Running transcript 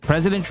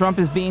President Trump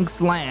is being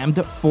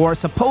slammed for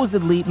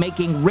supposedly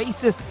making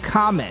racist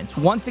comments.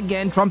 Once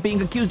again, Trump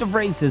being accused of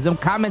racism,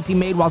 comments he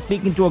made while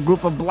speaking to a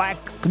group of black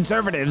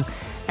conservatives.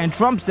 And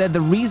Trump said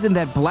the reason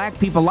that black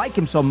people like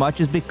him so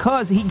much is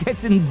because he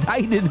gets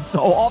indicted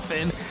so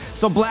often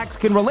so blacks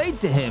can relate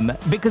to him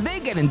because they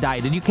get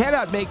indicted. You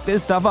cannot make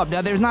this stuff up.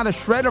 Now, there's not a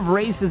shred of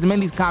racism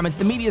in these comments.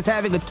 The media is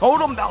having a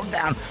total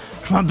meltdown.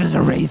 Trump is a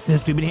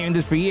racist. We've been hearing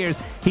this for years.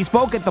 He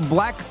spoke at the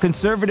Black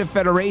Conservative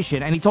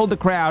Federation, and he told the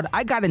crowd,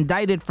 I got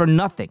indicted for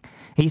nothing.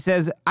 He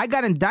says, I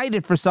got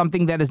indicted for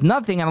something that is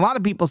nothing, and a lot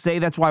of people say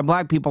that's why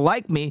black people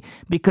like me,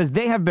 because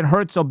they have been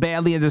hurt so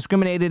badly and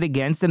discriminated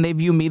against, and they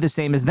view me the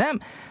same as them.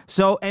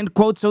 So, end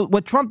quote. So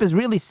what Trump is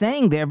really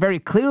saying there very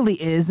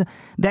clearly is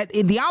that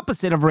in the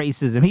opposite of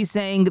racism, he's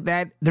saying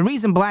that the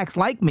reason blacks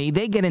like me,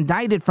 they get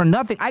indicted for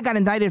nothing. I got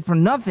indicted for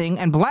nothing,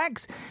 and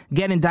blacks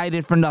get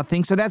indicted for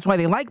nothing, so that's why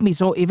they like me.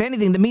 So if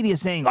anything, the media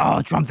is saying,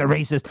 oh, Trump's a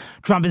racist.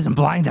 Trump isn't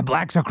blind that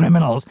blacks are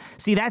criminals.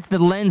 See, that's the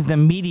lens the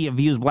media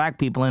views black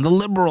people in. The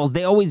liberals,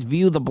 they always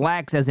view the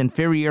blacks as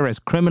inferior, as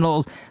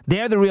criminals.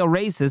 They're the real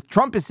racists.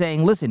 Trump is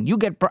saying, listen,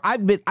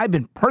 I've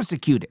been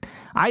persecuted.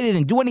 I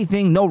didn't do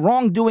anything, no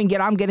wrongdoing, yet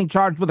I'm getting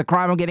charged with a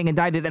crime, I'm getting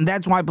indicted, and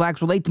that's why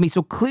blacks relate to me.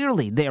 So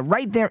clearly, they're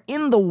right there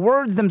in the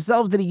words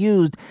themselves that he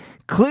used.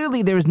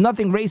 Clearly, there is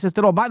nothing racist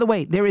at all. By the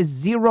way, there is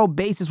zero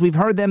basis. We've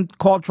heard them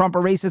call Trump a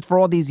racist for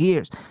all these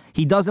years.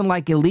 He doesn't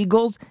like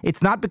illegals.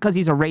 It's not because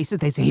he's a racist.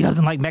 They say he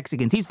doesn't like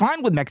Mexicans. He's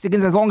fine with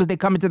Mexicans as long as they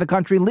come into the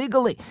country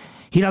legally.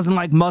 He doesn't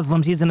like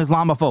Muslims. He's an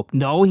Islamophobe.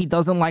 No, he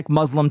doesn't like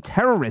Muslim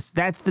terrorists.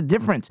 That's the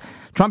difference.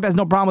 Trump has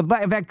no problem with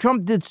blacks. In fact,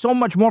 Trump did so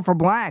much more for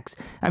blacks.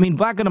 I mean,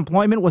 black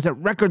unemployment was at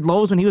record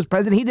lows when he was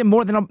president. He did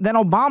more than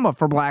Obama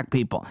for black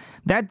people.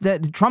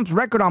 Trump's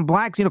record on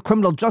blacks,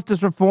 criminal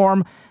justice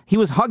reform. He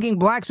was hugging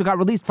blacks who got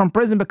released from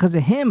prison because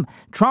of him.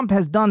 Trump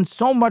has done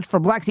so much for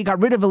blacks. He got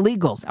rid of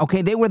illegals.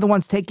 Okay, they were the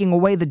ones taking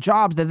away the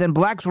jobs that then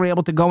blacks were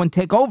able to go and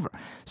take over.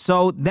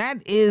 So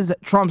that is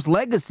Trump's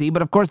legacy.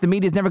 But of course, the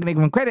media is never going to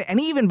give him credit.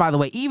 And even, by the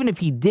way, even if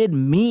he did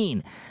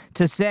mean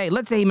to say,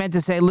 let's say he meant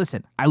to say,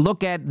 listen, I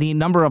look at the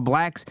number of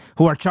blacks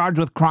who are charged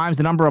with crimes,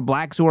 the number of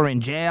blacks who are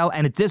in jail,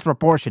 and it's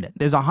disproportionate.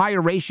 There's a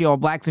higher ratio of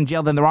blacks in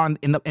jail than there are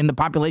in the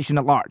population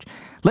at large.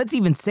 Let's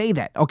even say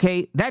that,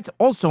 okay? That's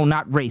also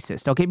not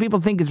racist, okay? People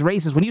think it's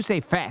racist when you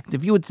say facts.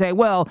 If you would say,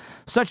 well,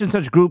 such and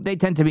such group, they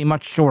tend to be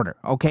much shorter,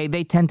 okay?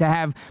 They tend to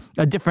have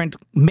a different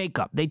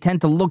makeup. They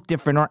tend to look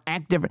different or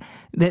act different.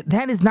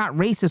 That is not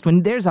racist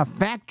when there's a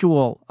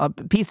factual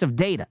piece of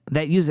data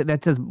that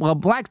says, well,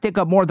 blacks take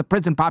up more of the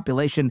prison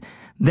population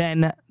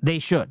than they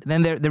should,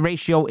 than the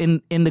ratio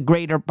in the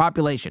greater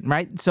population,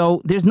 right?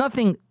 So there's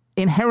nothing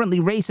inherently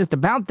racist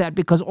about that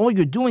because all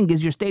you're doing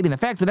is you're stating the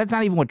facts, but that's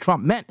not even what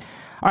Trump meant.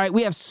 All right,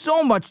 we have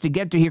so much to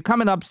get to here.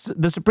 Coming up,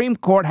 the Supreme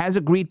Court has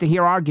agreed to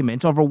hear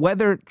arguments over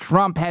whether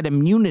Trump had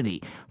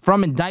immunity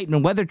from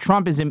indictment, whether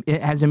Trump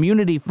has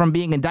immunity from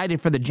being indicted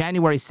for the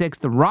January 6th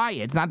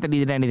riots. Not that he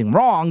did anything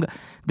wrong,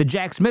 the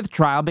Jack Smith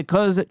trial,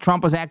 because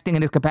Trump was acting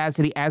in his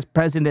capacity as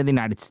president of the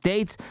United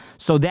States.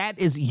 So that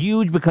is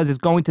huge because it's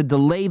going to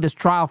delay this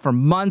trial for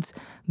months.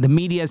 The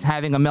media is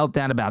having a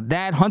meltdown about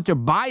that. Hunter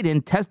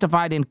Biden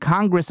testified in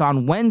Congress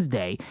on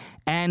Wednesday,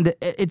 and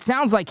it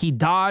sounds like he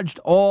dodged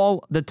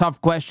all the tough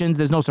questions.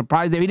 There's no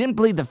surprise there. He didn't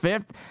plead the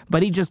fifth,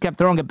 but he just kept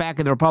throwing it back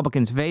in the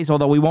Republicans' face,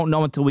 although we won't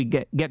know until we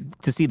get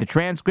to see the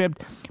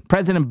transcript.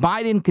 President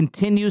Biden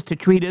continues to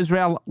treat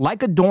Israel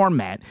like a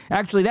doormat.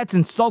 Actually, that's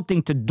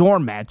insulting to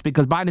doormats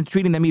because Biden's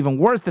treating them even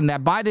worse than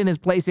that. Biden is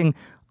placing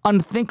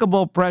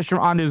unthinkable pressure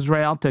on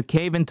Israel to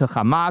cave into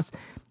Hamas.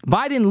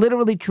 Biden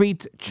literally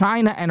treats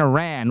China and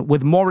Iran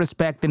with more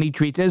respect than he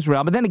treats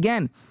Israel. But then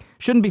again,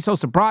 shouldn't be so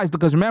surprised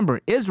because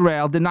remember,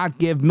 Israel did not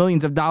give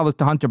millions of dollars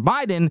to Hunter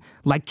Biden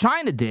like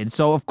China did.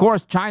 So of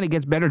course, China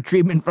gets better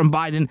treatment from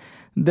Biden,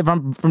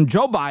 from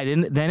Joe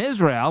Biden than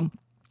Israel.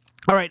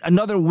 All right,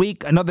 another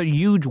week, another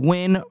huge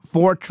win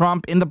for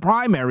Trump in the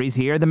primaries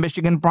here. The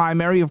Michigan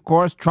primary, of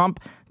course, Trump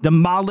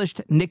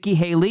demolished Nikki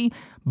Haley.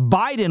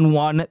 Biden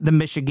won the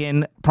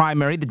Michigan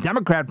primary, the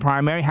Democrat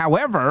primary.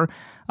 However,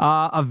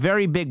 a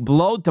very big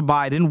blow to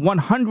Biden.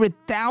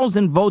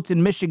 100,000 votes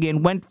in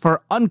Michigan went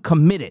for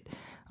uncommitted.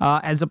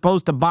 As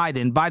opposed to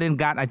Biden. Biden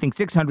got, I think,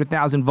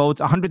 600,000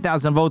 votes,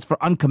 100,000 votes for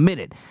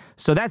uncommitted.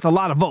 So that's a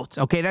lot of votes,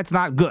 okay? That's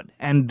not good,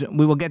 and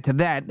we will get to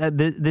that.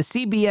 The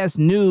CBS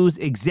News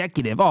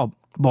executive, oh,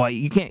 boy,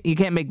 you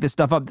can't make this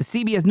stuff up. The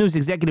CBS News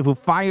executive who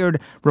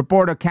fired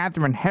reporter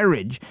Catherine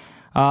Herridge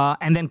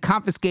and then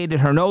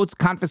confiscated her notes,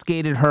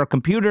 confiscated her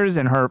computers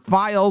and her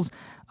files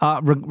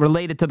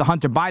related to the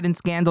Hunter Biden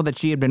scandal that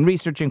she had been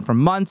researching for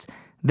months.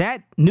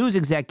 That news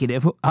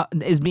executive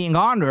is being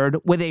honored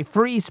with a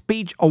free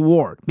speech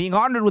award, being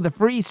honored with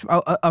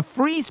a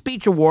free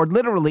speech award,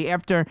 literally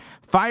after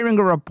firing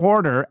a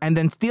reporter and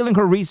then stealing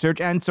her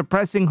research and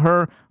suppressing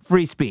her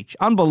free speech.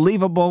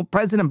 Unbelievable.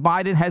 President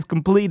Biden has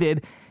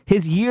completed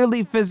his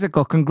yearly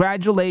physical.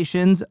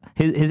 Congratulations.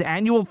 His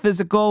annual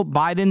physical.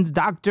 Biden's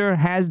doctor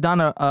has done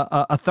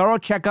a thorough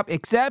checkup,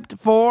 except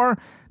for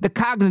the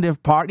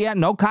cognitive part. Yeah,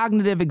 no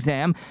cognitive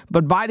exam.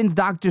 But Biden's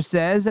doctor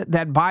says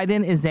that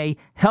Biden is a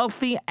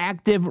healthy,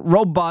 active,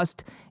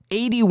 robust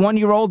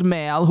 81-year-old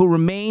male who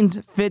remains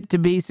fit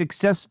to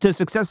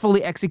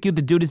successfully execute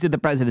the duties of the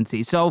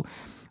presidency. So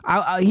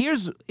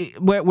here's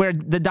where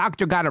the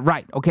doctor got it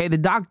right, okay? The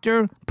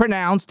doctor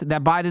pronounced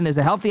that Biden is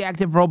a healthy,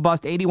 active,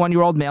 robust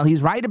 81-year-old male.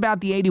 He's right about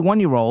the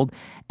 81-year-old,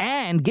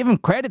 and give him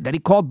credit that he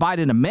called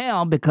Biden a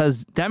male,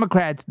 because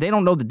Democrats, they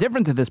don't know the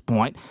difference at this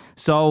point.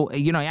 So,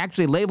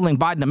 actually labeling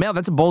Biden a male,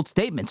 that's a bold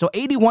statement. So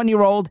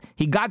 81-year-old,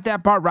 he got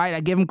that part right. I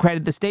give him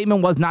credit. The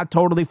statement was not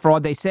totally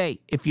fraud. They say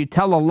if you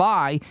tell a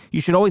lie,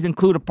 you should always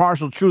include a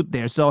partial truth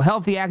there. So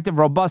healthy, active,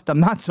 robust, I'm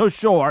not so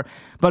sure.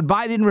 But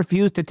Biden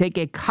refused to take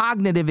a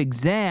cognitive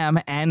exam,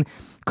 and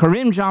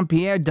Karine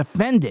Jean-Pierre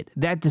defended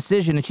that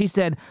decision, and she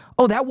said,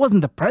 that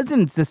wasn't the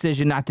president's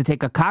decision not to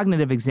take a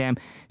cognitive exam.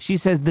 She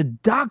says the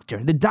doctor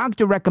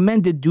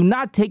recommended do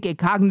not take a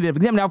cognitive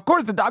exam. Now, of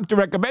course, the doctor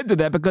recommended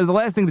that, because the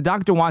last thing the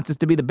doctor wants is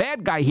to be the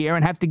bad guy here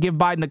and have to give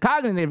Biden a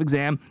cognitive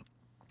exam,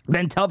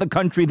 then tell the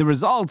country the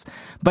results.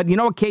 But you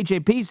know what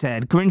KJP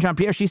said? Karine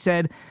Jean-Pierre, she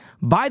said,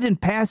 Biden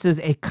passes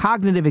a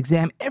cognitive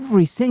exam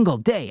every single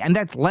day. And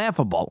that's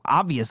laughable,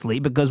 obviously,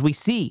 because we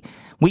see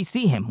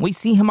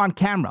him on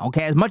camera,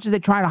 okay? As much as they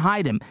try to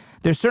hide him,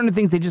 there's certain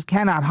things they just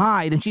cannot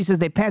hide. And she says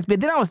they pass. But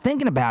then I was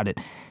thinking about it.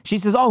 She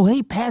says,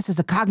 he passes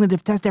a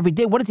cognitive test every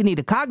day. What does he need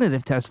a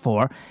cognitive test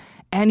for?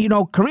 And,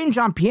 Karine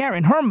Jean-Pierre,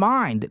 in her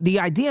mind, the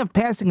idea of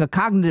passing a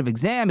cognitive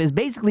exam is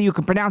basically you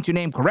can pronounce your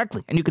name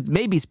correctly, and you could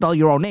maybe spell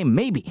your own name,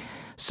 maybe.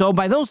 So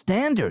by those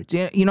standards,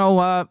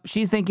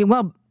 she's thinking,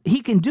 well,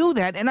 he can do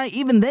that. And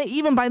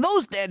even by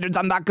those standards,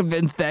 I'm not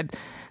convinced that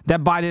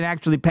Biden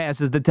actually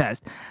passes the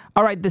test.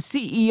 All right, the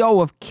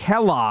CEO of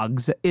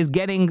Kellogg's is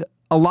getting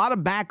a lot of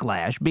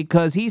backlash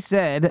because he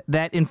said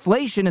that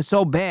inflation is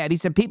so bad. He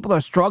said people are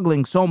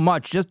struggling so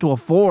much just to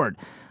afford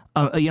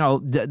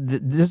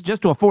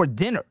just to afford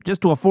dinner,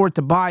 just to afford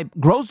to buy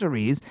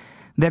groceries,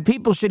 that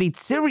people should eat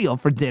cereal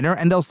for dinner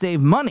and they'll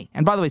save money.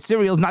 And by the way,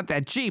 cereal's not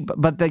that cheap.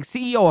 But the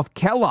CEO of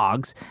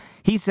Kellogg's,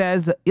 he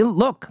says,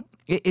 look,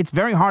 it's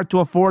very hard to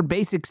afford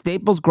basic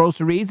staples,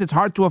 groceries. It's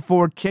hard to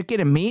afford chicken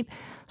and meat.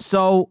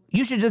 So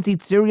you should just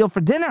eat cereal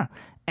for dinner.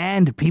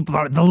 And people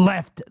are, the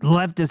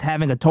left is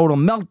having a total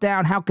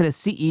meltdown. How could a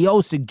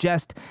CEO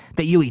suggest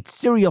that you eat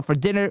cereal for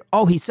dinner?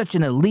 Oh, he's such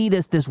an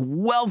elitist, this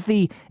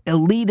wealthy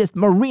elitist.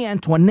 Marie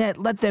Antoinette,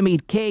 let them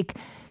eat cake.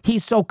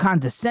 He's so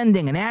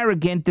condescending and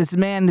arrogant. This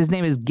man, his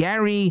name is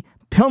Gary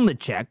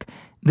Pilnichek,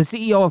 the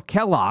CEO of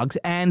Kellogg's.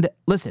 And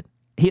listen,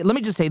 let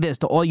me just say this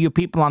to all you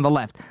people on the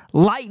left.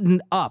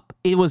 Lighten up.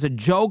 It was a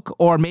joke,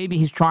 or maybe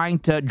he's trying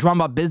to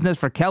drum up business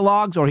for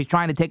Kellogg's, or he's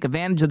trying to take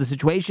advantage of the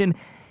situation.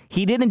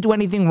 He didn't do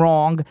anything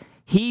wrong.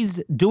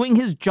 He's doing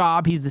his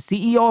job. He's the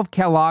CEO of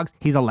Kellogg's.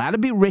 He's allowed to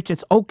be rich.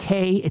 It's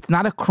okay. It's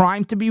not a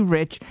crime to be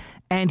rich.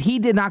 And he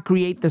did not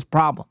create this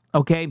problem,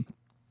 okay?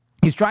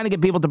 He's trying to get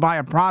people to buy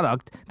a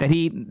product that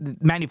he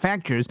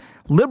manufactures.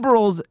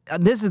 Liberals,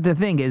 this is the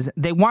thing, is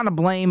they want to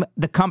blame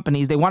the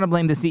companies. They want to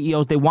blame the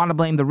CEOs. They want to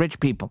blame the rich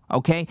people,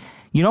 okay?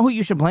 You know who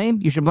you should blame?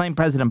 You should blame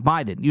President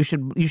Biden. You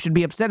should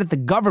be upset at the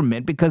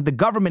government, because the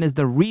government is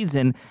the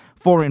reason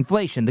for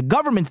inflation. The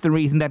government's the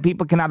reason that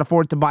people cannot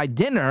afford to buy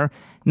dinner,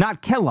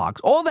 not Kellogg's.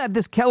 All that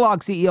this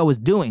Kellogg CEO is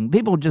doing,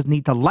 people just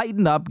need to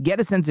lighten up, get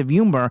a sense of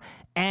humor,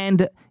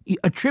 and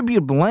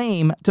attribute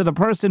blame to the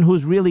person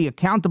who's really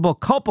accountable,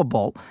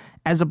 culpable,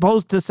 as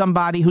opposed to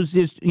somebody who's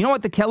just, you know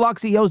what the Kellogg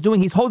CEO is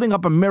doing? He's holding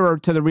up a mirror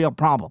to the real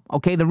problem,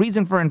 okay? The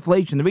reason for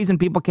inflation, the reason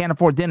people can't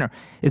afford dinner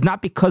is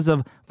not because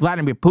of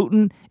Vladimir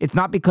Putin. It's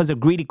not because of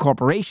greedy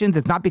corporations.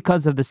 It's not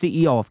because of the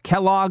CEO of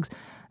Kellogg's.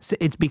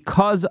 It's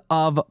because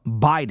of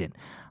Biden.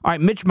 All right,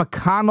 Mitch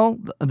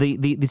McConnell,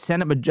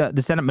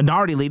 the Senate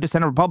minority leader,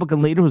 Senate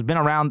Republican leader, who's been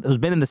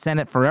in the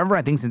Senate forever,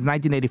 I think since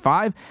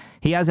 1985,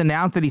 he has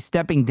announced that he's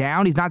stepping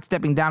down. He's not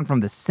stepping down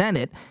from the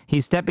Senate.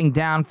 He's stepping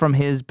down from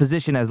his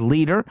position as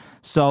leader.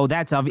 So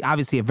that's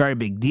obviously a very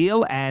big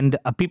deal. And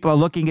people are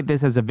looking at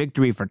this as a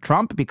victory for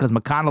Trump, because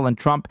McConnell and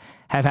Trump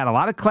have had a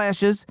lot of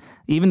clashes.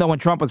 Even though when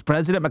Trump was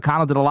president,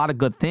 McConnell did a lot of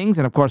good things.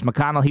 And of course,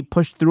 McConnell, he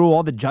pushed through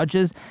all the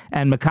judges.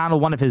 And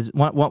McConnell,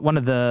 one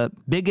of the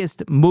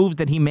biggest moves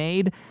that he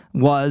made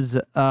was,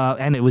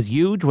 and it was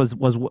huge, was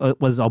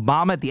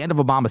Obama at the end of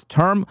Obama's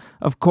term,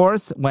 of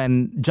course,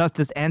 when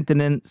Justice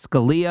Antonin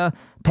Scalia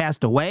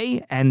passed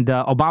away, and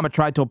Obama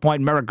tried to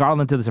appoint Merrick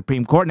Garland to the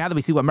Supreme Court. Now that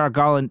we see what Merrick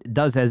Garland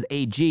does as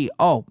AG,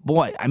 oh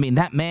boy, I mean,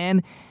 that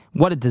man,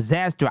 what a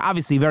disaster.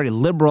 Obviously very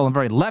liberal and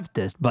very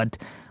leftist, but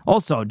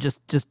also just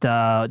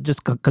a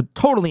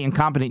totally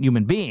incompetent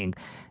human being.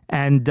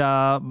 And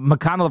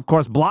McConnell, of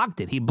course, blocked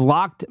it. He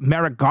blocked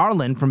Merrick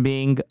Garland from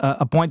being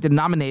appointed,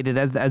 nominated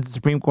as the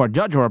Supreme Court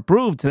judge or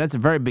approved. So that's a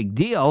very big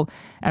deal.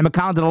 And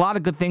McConnell did a lot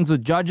of good things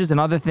with judges and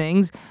other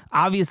things.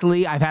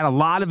 Obviously, I've had a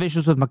lot of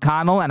issues with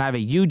McConnell, and I have a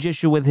huge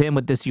issue with him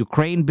with this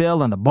Ukraine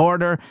bill and the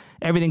border,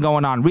 everything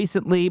going on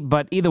recently.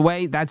 But either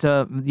way, that's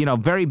a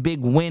very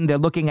big win. They're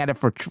looking at it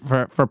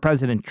for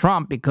President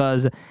Trump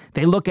because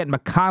they look at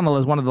McConnell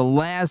as one of the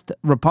last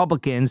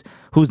Republicans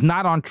who's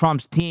not on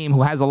Trump's team,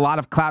 who has a lot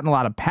of clout and a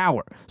lot of power.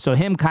 So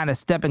him kind of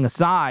stepping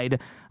aside,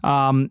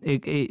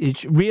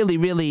 it really,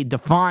 really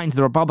defines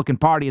the Republican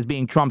Party as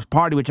being Trump's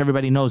party, which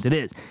everybody knows it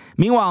is.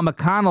 Meanwhile,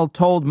 McConnell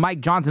told Mike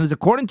Johnson, this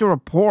according to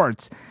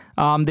reports,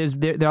 there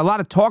are a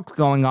lot of talks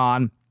going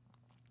on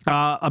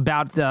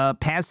about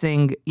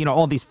passing,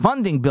 all these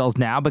funding bills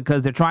now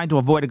because they're trying to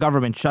avoid a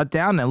government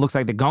shutdown. And it looks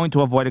like they're going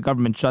to avoid a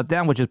government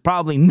shutdown, which is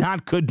probably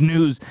not good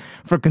news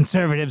for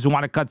conservatives who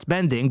want to cut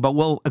spending. But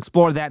we'll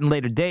explore that in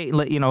later day,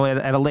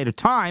 at a later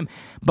time.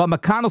 But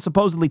McConnell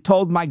supposedly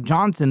told Mike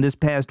Johnson this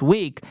past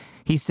week,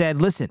 he said,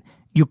 listen,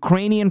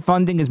 Ukrainian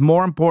funding is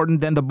more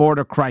important than the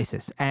border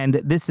crisis. And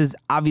this is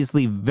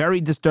obviously very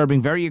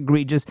disturbing, very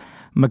egregious.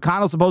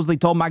 McConnell supposedly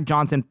told Mike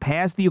Johnson,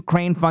 pass the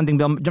Ukraine funding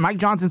bill. Mike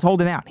Johnson's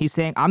holding out. He's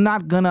saying, I'm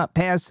not going to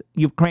pass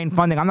Ukraine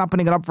funding. I'm not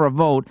putting it up for a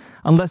vote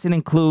unless it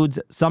includes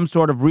some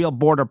sort of real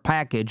border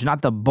package,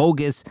 not the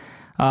bogus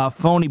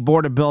phony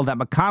border bill that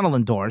McConnell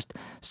endorsed.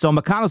 So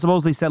McConnell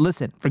supposedly said,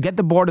 listen, forget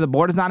the border. The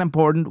border's not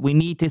important. We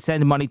need to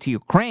send money to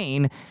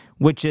Ukraine,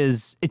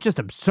 it's just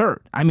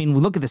absurd. I mean,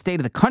 we look at the state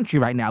of the country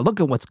right now.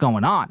 Look at what's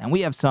going on. And we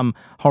have some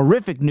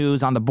horrific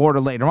news on the border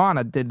later on.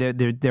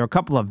 There are a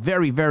couple of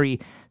very, very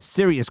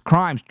serious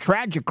crimes,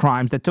 tragic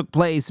crimes that took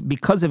place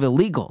because of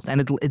illegals.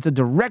 And it's a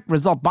direct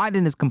result.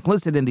 Biden is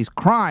complicit in these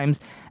crimes.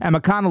 And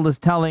McConnell is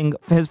telling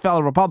his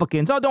fellow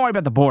Republicans, oh, don't worry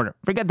about the border.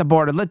 Forget the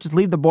border. Let's just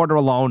leave the border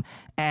alone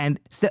and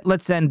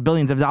let's send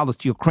billions of dollars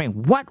to Ukraine.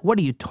 What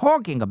are you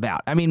talking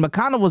about? I mean,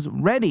 McConnell was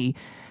ready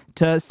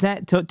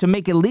to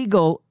make it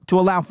legal to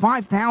allow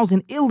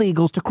 5,000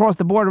 illegals to cross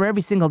the border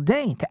every single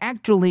day, to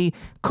actually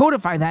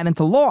codify that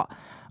into law.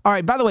 All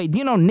right, by the way, do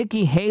you know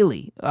Nikki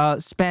Haley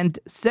spent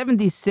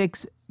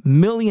 $76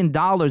 million in the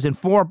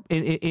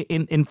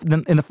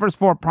first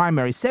four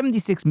primaries,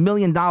 $76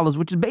 million,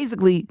 which is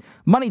basically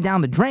money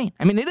down the drain.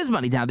 I mean, it is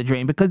money down the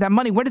drain because that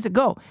money, where does it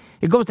go?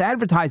 It goes to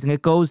advertising.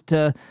 It goes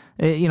to,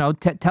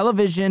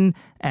 television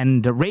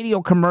and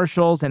radio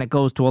commercials, and it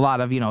goes to a lot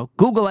of,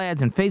 Google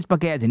ads and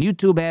Facebook ads and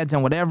YouTube ads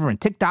and whatever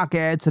and TikTok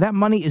ads. So that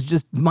money is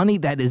just money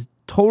that is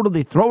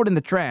totally throw it in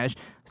the trash.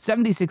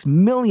 $76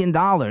 million.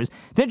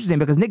 It's interesting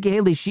because Nikki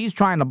Haley, she's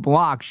trying to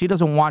block. She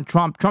doesn't want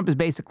Trump. Trump is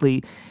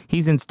basically,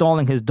 he's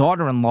installing his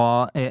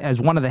daughter-in-law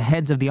as one of the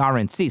heads of the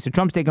RNC. So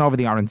Trump's taking over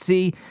the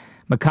RNC.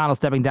 McConnell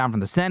stepping down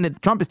from the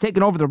Senate. Trump is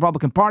taking over the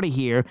Republican Party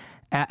here,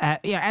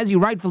 as he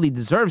rightfully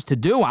deserves to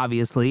do,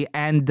 obviously.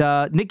 And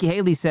Nikki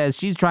Haley says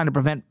she's trying to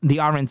prevent the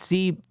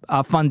RNC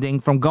funding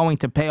from going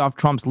to pay off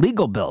Trump's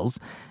legal bills.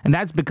 And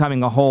that's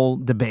becoming a whole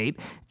debate.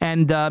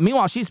 And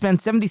meanwhile, she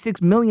spent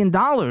 $76 million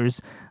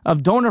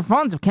of donor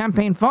funds, of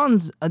campaign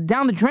funds,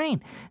 down the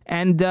drain.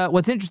 And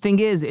what's interesting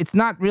is it's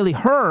not really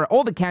her.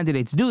 All the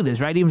candidates do this,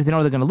 right? Even if they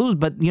know they're going to lose.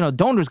 But,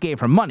 donors gave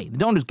her money. The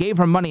donors gave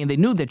her money, and they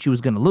knew that she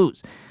was going to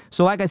lose.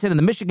 So like I said, in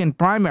the Michigan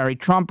primary,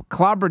 Trump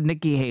clobbered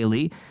Nikki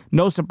Haley.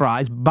 No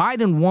surprise.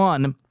 Biden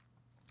won.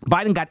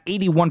 Biden got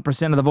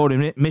 81% of the vote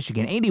in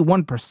Michigan.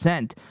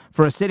 81%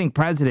 for a sitting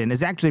president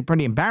is actually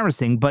pretty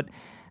embarrassing, but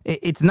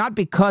it's not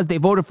because they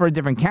voted for a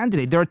different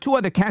candidate. There are two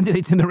other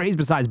candidates in the race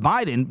besides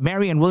Biden,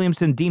 Marianne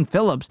Williamson, Dean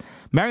Phillips.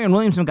 Marianne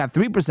Williamson got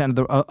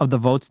 3% of the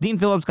votes. Dean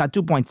Phillips got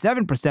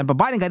 2.7%, but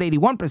Biden got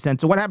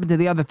 81%. So what happened to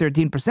the other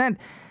 13%?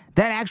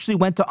 That actually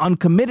went to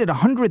uncommitted,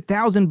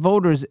 100,000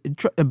 voters.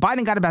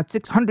 Biden got about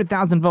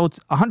 600,000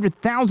 votes,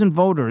 100,000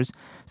 voters.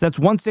 So that's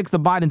 1/6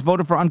 of Biden's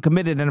voted for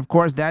uncommitted. And, of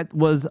course, that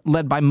was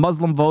led by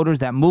Muslim voters,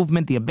 that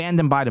movement, the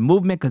Abandon Biden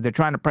movement, because they're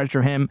trying to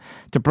pressure him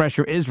to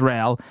pressure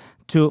Israel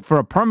for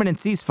a permanent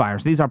ceasefire.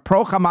 So these are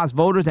pro-Hamas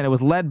voters, and it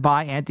was led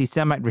by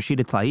anti-Semite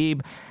Rashida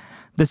Tlaib.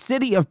 The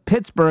city of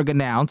Pittsburgh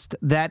announced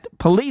that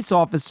police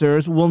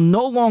officers will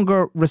no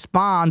longer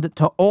respond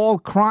to all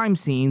crime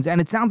scenes, and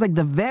it sounds like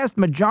the vast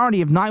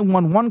majority of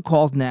 911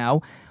 calls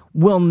now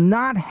will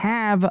not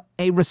have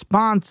a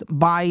response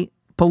by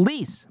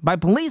police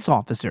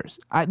officers.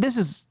 This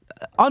is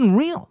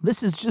unreal.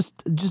 This is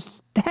just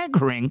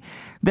staggering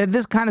that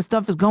this kind of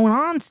stuff is going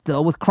on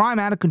still with crime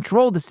out of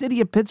control. The city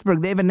of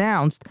Pittsburgh, they've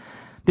announced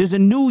there's a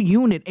new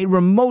unit, a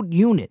remote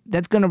unit,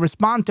 that's going to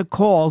respond to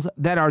calls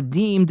that are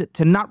deemed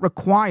to not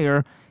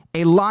require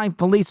a live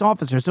police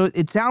officer. So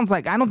it sounds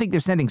like, I don't think they're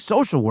sending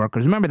social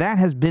workers. Remember, that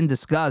has been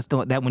discussed,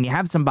 that when you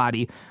have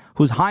somebody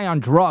who's high on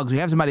drugs, you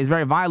have somebody who's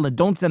very violent,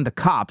 don't send the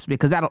cops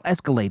because that'll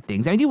escalate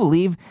things. I mean, do you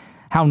believe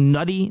how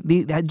nutty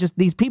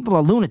these people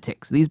are?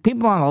 Lunatics. These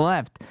people on the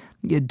left,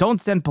 You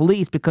don't send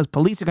police because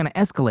police are going to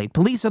escalate.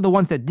 Police are the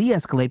ones that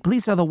de-escalate.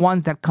 Police are the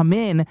ones that come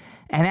in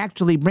and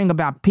actually bring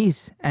about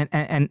peace and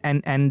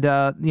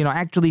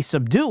actually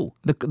subdue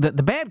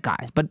the bad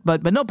guys.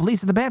 But no,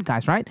 police are the bad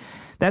guys, right?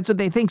 That's what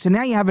they think. So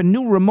now you have a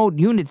new remote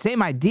unit,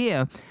 same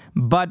idea,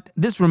 but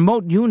this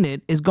remote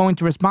unit is going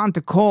to respond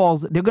to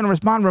calls. They're going to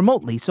respond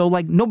remotely. So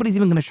like nobody's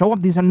even going to show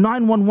up. These are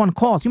 911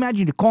 calls. Can you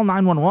imagine you call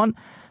 911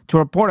 to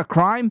report a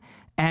crime?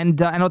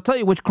 And I'll tell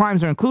you which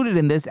crimes are included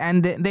in this.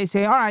 And they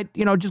say, all right,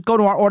 just go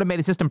to our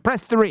automated system,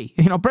 press 3,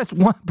 press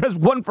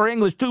one for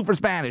English, 2 for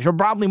Spanish, or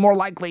probably more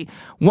likely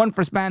 1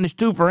 for Spanish,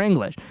 2 for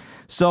English.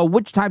 So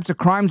which types of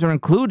crimes are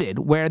included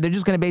where they're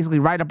just going to basically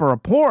write up a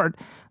report?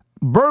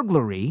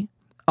 Burglary,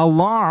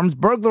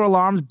 burglar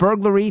alarms,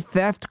 burglary,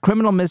 theft,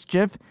 criminal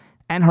mischief,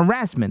 and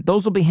harassment.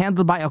 Those will be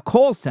handled by a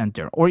call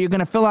center, or you're going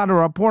to fill out a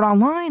report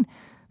online.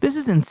 This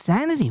is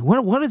insanity.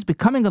 What is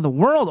becoming of the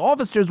world?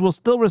 Officers will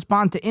still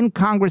respond to in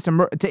progress,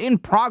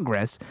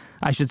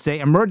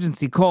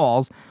 emergency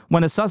calls.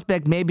 When a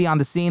suspect may be on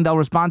the scene, they'll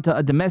respond to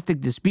a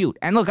domestic dispute.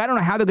 And look, I don't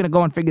know how they're going to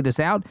go and figure this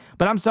out,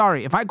 but I'm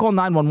sorry. If I call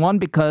 911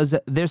 because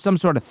there's some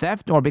sort of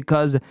theft or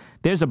because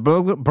there's a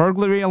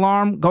burglary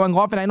alarm going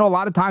off, and I know a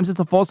lot of times it's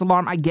a false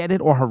alarm, I get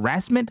it, or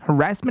harassment,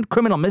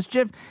 criminal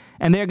mischief,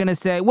 and they're going to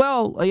say,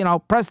 well,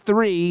 press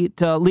 3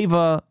 to leave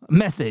a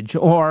message,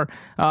 or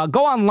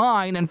go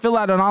online and fill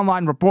out an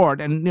online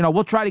report, and,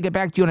 we'll try to get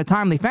back to you in a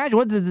timely fashion.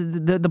 What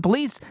is the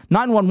police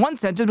 911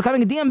 center is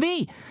becoming a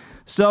DMV.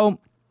 So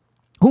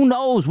who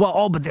knows?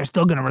 Well, but they're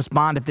still going to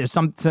respond if there's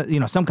some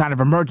kind of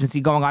emergency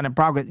going on in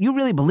progress. You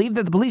really believe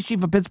that? The police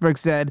chief of Pittsburgh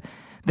said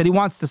that he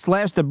wants to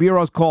slash the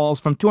bureau's calls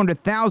from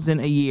 200,000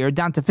 a year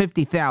down to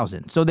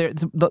 50,000. So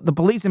the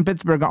police in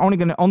Pittsburgh are only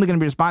going to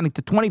be responding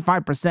to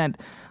 25%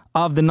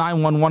 of the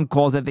 911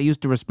 calls that they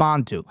used to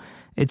respond to.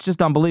 It's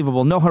just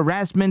unbelievable. No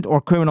harassment or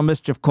criminal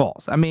mischief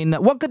calls. I mean,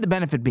 what could the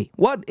benefit be?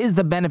 What is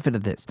the benefit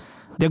of this?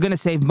 They're going to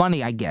save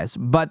money, I guess,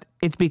 but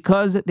it's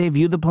because they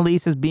view the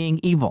police as being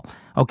evil.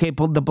 Okay,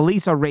 the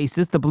police are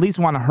racist. The police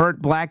want to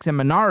hurt blacks and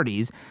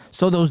minorities.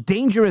 So those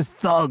dangerous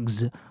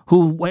thugs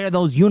who wear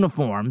those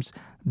uniforms,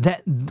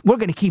 that we're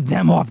going to keep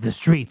them off the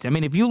streets. I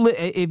mean, if you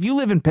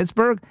live in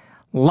Pittsburgh,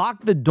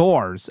 lock the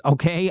doors,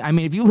 okay? I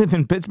mean, if you live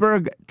in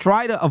Pittsburgh,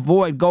 try to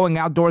avoid going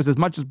outdoors as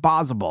much as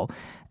possible.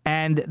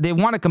 And they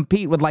want to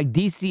compete with like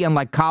D.C. and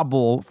like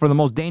Kabul for the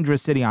most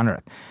dangerous city on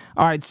earth.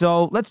 All right,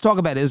 so let's talk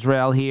about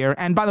Israel here.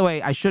 And by the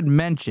way, I should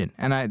mention,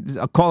 and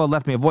a caller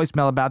left me a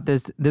voicemail about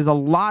this, there's a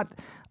lot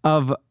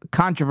of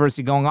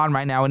controversy going on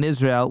right now in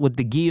Israel with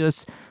the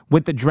Giyus,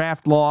 with the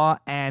draft law,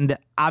 and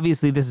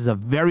obviously this is a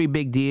very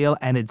big deal,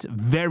 and it's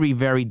very,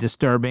 very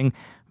disturbing.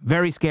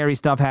 Very scary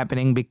stuff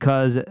happening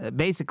because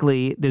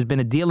basically there's been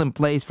a deal in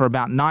place for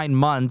about 9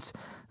 months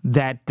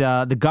that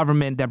the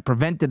government, that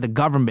prevented the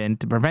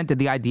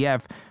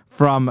IDF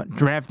from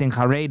drafting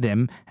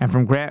Haredim and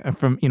from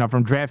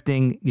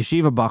drafting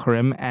Yeshiva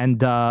Bachrim,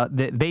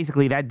 and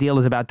basically that deal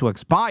is about to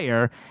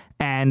expire.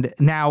 And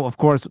now, of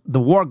course, the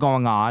war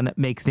going on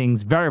makes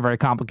things very, very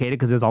complicated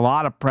because there's a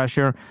lot of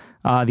pressure.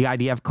 The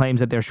IDF claims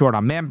that they're short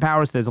on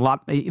manpower, so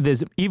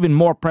there's even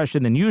more pressure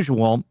than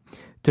usual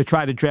to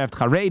try to draft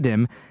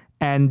Haredim.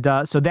 And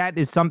so that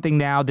is something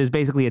now. There's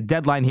basically a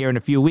deadline here in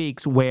a few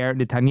weeks where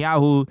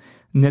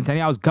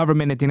Netanyahu's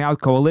government, Netanyahu's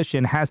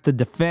coalition has to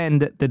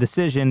defend the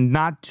decision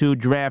not to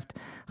draft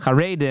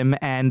Haredim.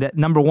 And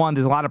number one,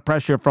 there's a lot of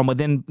pressure from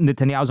within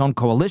Netanyahu's own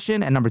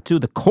coalition. And number two,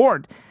 the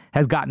court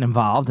has gotten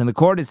involved. And the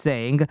court is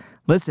saying,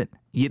 listen,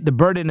 the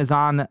burden is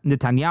on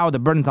Netanyahu, the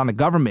burden's on the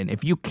government.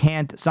 If you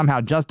can't somehow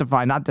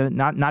justify not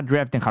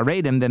drafting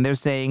Haredim, then they're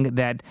saying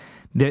that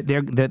they're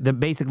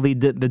basically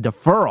the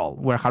deferral,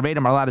 where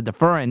Haredim are allowed to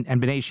defer and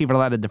Bnei Yeshiva are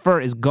allowed to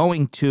defer, is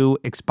going to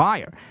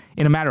expire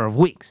in a matter of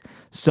weeks.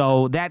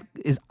 So that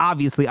is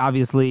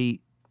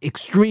obviously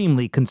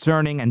extremely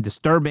concerning and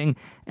disturbing,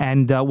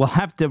 and we'll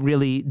have to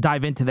really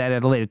dive into that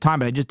at a later time,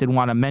 but I just did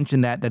want to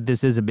mention that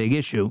this is a big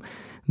issue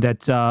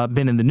that's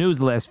been in the news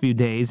the last few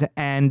days,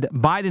 and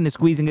Biden is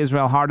squeezing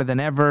Israel harder than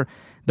ever.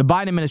 The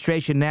Biden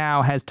administration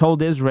now has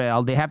told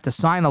Israel they have to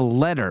sign a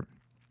letter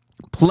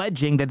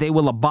pledging that they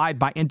will abide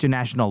by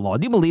international law.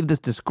 Do you believe this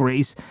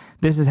disgrace?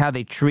 This is how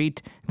they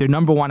treat their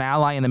number one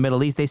ally in the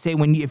Middle East. They say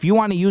if you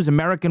want to use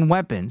American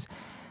weapons,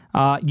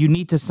 you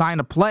need to sign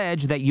a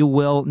pledge that you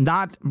will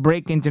not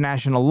break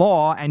international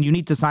law, and you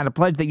need to sign a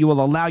pledge that you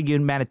will allow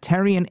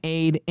humanitarian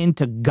aid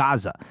into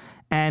Gaza.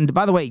 And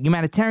by the way,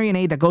 humanitarian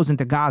aid that goes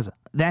into Gaza,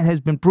 that has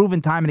been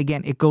proven time and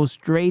again, it goes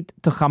straight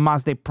to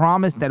Hamas. They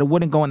promised that it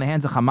wouldn't go in the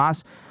hands of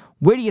Hamas.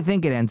 Where do you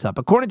think it ends up?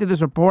 According to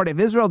this report, if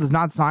Israel does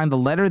not sign the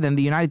letter, then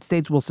the United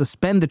States will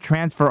suspend the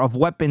transfer of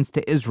weapons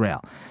to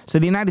Israel. So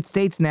the United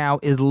States now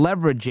is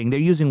leveraging, they're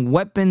using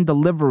weapon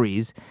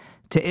deliveries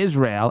to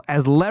Israel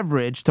as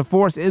leverage to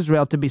force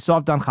Israel to be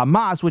soft on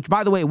Hamas, which,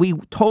 by the way, we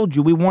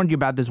warned you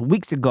about this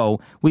weeks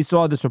ago. We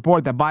saw this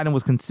report that Biden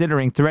was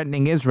considering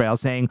threatening Israel,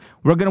 saying,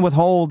 we're going to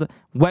withhold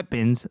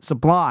weapons,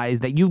 supplies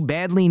that you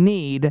badly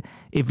need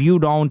if you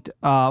don't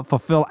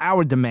fulfill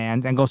our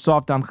demands and go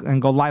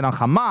light on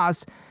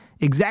Hamas.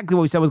 Exactly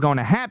what we said was going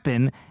to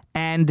happen,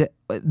 And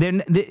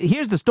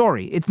here's the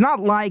story. It's not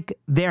like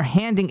they're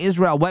handing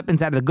Israel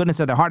weapons out of the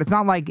goodness of their heart. It's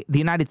not like the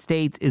United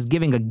States is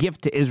giving a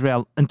gift to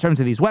Israel in terms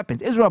of these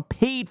weapons. Israel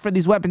paid for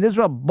these weapons.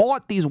 Israel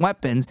bought these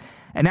weapons,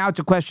 and now it's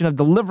a question of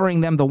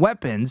delivering them the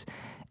weapons.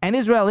 And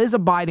Israel is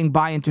abiding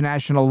by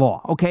international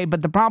law, okay?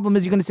 But the problem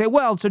is you're going to say,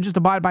 well, so just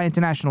abide by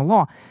international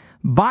law.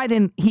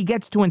 Biden, he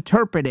gets to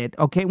interpret it,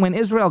 okay? When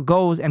Israel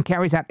goes and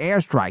carries out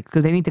airstrikes,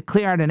 because they need to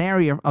clear out an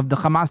area of the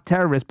Hamas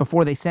terrorists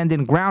before they send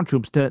in ground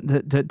troops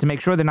to make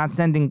sure they're not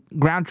sending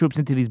ground troops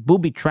into these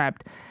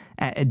booby-trapped,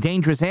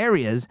 dangerous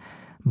areas,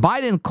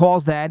 Biden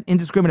calls that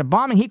indiscriminate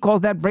bombing. He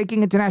calls that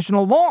breaking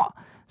international law.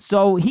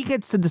 So he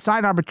gets to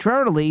decide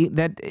arbitrarily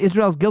that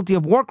Israel's guilty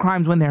of war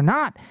crimes when they're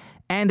not.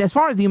 And as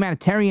far as the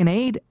humanitarian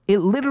aid, it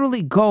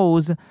literally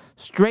goes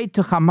straight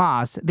to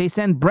Hamas. They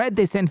send bread,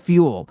 they send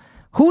fuel.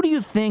 Who do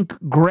you think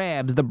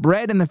grabs the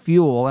bread and the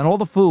fuel and all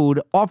the food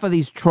off of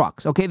these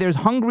trucks? Okay, there's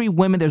hungry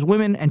women, there's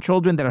women and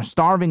children that are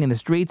starving in the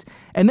streets,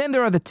 and then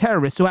there are the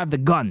terrorists who have the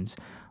guns.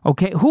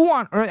 Okay, who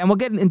on earth, and we'll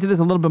get into this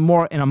a little bit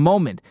more in a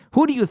moment,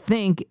 who do you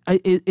think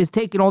is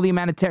taking all the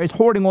humanitarian, is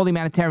hoarding all the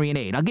humanitarian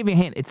aid? I'll give you a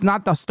hint. It's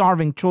not the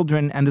starving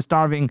children and the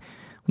starving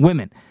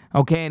women,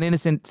 okay, and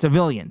innocent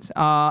civilians.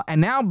 And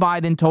now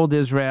Biden told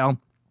Israel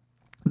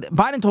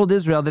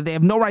that they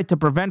have no right to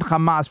prevent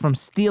Hamas from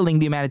stealing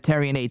the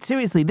humanitarian aid.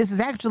 Seriously, this is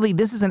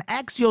an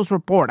Axios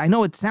report. I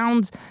know it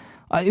sounds,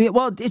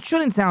 it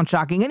shouldn't sound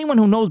shocking. Anyone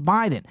who knows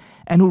Biden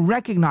and who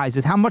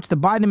recognizes how much the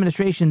Biden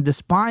administration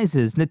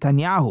despises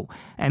Netanyahu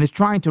and is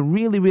trying to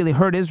really, really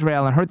hurt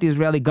Israel and hurt the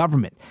Israeli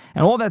government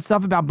and all that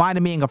stuff about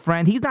Biden being a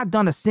friend, he's not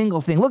done a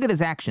single thing. Look at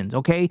his actions,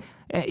 okay?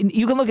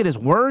 You can look at his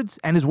words,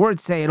 and his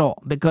words say it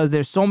all, because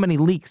there's so many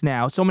leaks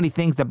now, so many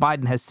things that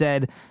Biden has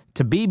said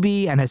to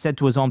Bibi and has said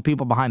to his own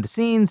people behind the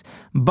scenes.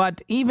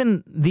 But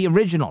even the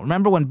original,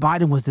 remember when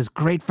Biden was this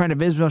great friend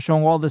of Israel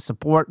showing all this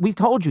support? We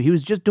told you he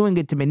was just doing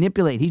it to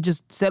manipulate. He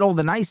just said all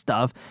the nice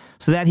stuff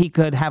so that he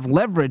could have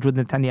leverage with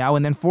Netanyahu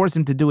and then force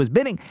him to do his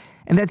bidding.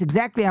 And that's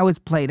exactly how it's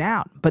played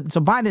out. But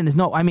so Biden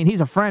is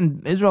he's a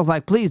friend. Israel's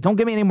like, please don't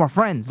give me any more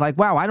friends. Like,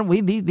 wow,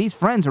 these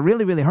friends are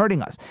really, really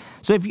hurting us.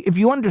 So if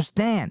you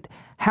understand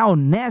how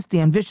nasty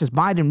and vicious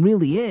Biden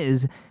really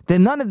is,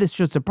 then none of this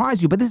should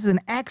surprise you. But this is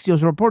an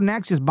Axios report. In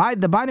Axios,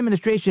 the Biden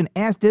administration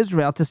asked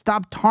Israel to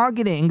stop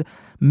targeting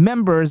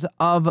members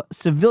of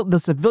the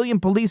civilian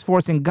police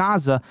force in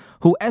Gaza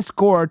who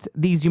escort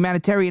these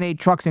humanitarian aid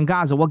trucks in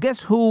Gaza. Well,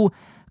 guess who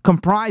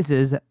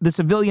comprises the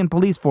civilian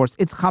police force?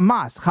 It's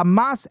Hamas.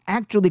 Hamas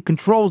actually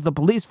controls the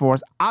police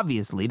force,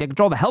 obviously. They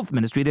control the health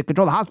ministry. They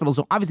control the hospitals.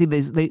 So obviously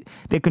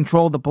they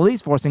control the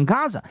police force in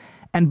Gaza.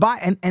 And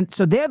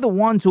so they're the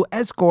ones who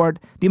escort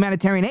the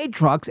humanitarian aid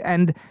trucks,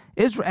 and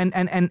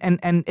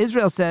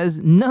Israel says,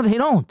 no, they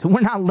don't.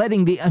 We're not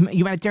letting the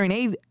humanitarian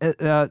aid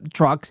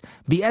trucks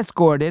be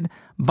escorted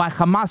by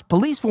Hamas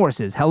police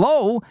forces.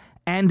 Hello?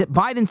 And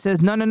Biden says,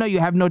 no, you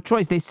have no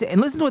choice. They say,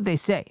 and listen to what they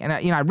say. And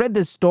I read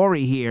this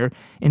story here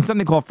in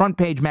something called Front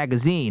Page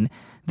Magazine.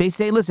 They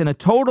say, listen,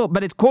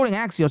 but it's quoting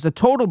Axios, a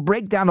total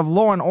breakdown of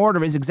law and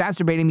order is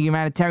exacerbating the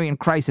humanitarian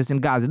crisis in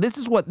Gaza. This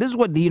is what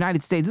the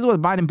United States, this is what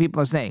Biden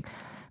people are saying.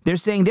 They're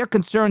saying they're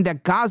concerned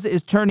that Gaza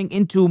is turning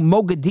into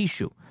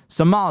Mogadishu,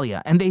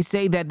 Somalia. And they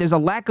say that there's a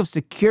lack of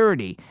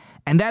security,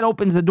 and that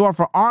opens the door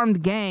for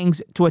armed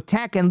gangs to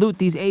attack and loot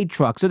these aid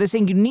trucks. So they're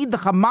saying you need the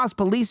Hamas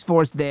police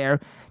force there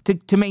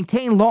to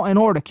maintain law and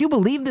order. Can you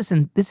believe this?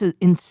 And this is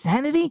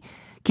insanity?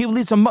 Can you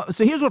believe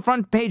so here's what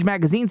Front Page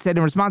Magazine said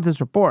in response to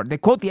this report. They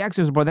quote the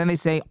Axios report, then they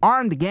say,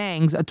 armed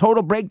gangs, a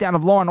total breakdown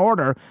of law and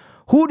order.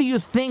 Who do you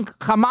think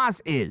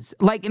Hamas is?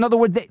 Like, in other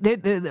words,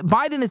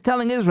 Biden is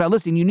telling Israel,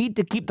 listen, you need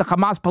to keep the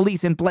Hamas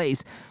police in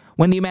place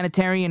when the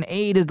humanitarian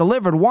aid is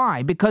delivered.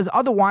 Why? Because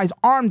otherwise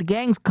armed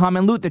gangs come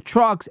and loot the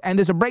trucks and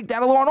there's a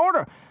breakdown of law and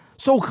order.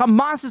 So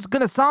Hamas is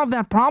going to solve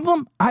that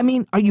problem? I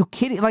mean, are you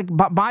kidding? Like,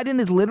 Biden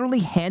is literally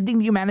handing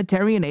the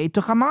humanitarian aid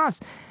to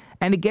Hamas.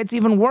 And it gets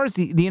even worse.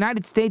 The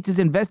United States is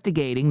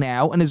investigating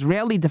now an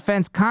Israeli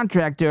defense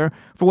contractor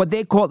for what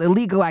they call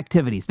illegal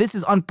activities. This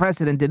is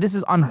unprecedented. This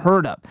is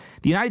unheard of.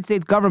 The United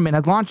States government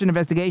has launched an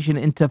investigation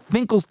into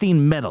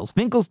Finkelstein Metals.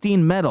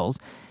 Finkelstein Metals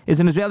is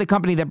an Israeli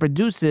company that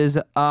produces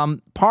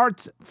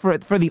parts for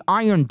the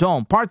Iron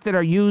Dome, parts that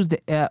are used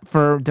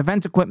for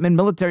defense equipment,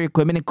 military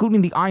equipment,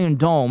 including the Iron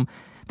Dome.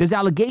 There's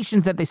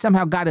allegations that they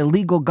somehow got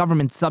illegal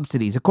government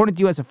subsidies. According to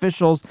U.S.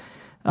 officials,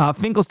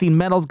 Finkelstein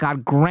Metals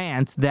got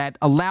grants that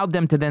allowed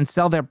them to then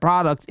sell their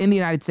products in the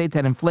United States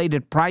at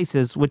inflated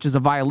prices, which is a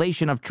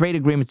violation of trade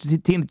agreements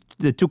between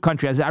the two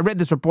countries. I read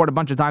this report a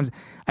bunch of times.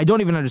 I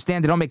don't even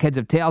understand. I don't make heads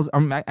or tails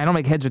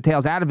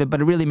out of it, but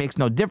it really makes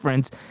no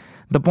difference.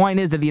 The point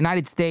is that the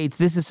United States,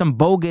 this is some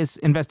bogus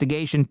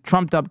investigation,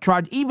 trumped up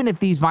charge, even if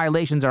these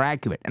violations are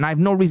accurate. And I have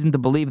no reason to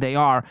believe they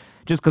are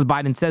just because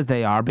Biden says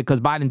they are,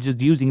 because Biden's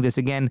just using this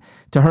again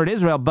to hurt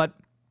Israel. But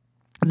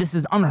this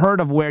is unheard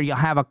of, where you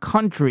have a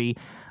country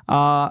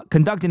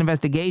conduct an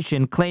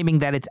investigation claiming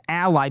that its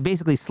ally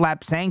basically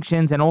slapped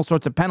sanctions and all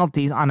sorts of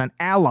penalties on an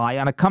ally,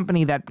 on a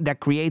company that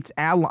creates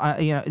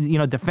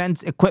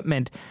defense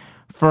equipment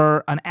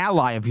for an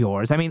ally of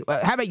yours. I mean,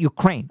 how about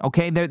Ukraine?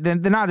 Okay, they're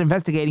not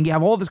investigating. You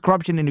have all this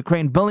corruption in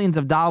Ukraine, billions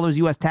of dollars,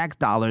 U.S. tax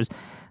dollars,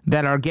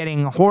 that are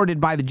getting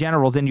hoarded by the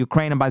generals in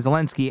Ukraine and by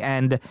Zelensky,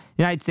 and the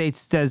United States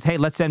says, hey,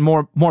 let's send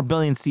more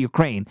billions to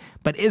Ukraine.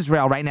 But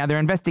Israel right now, they're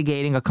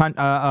investigating a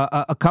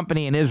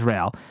company in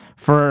Israel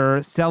for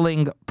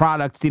selling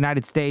products to the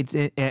United States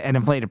at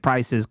inflated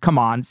prices. Come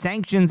on.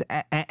 Sanctions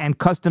and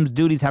customs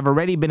duties have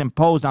already been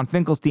imposed on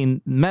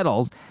Finkelstein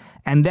metals,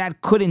 and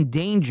that could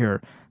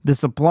endanger the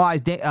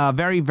supplies,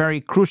 very, very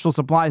crucial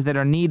supplies that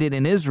are needed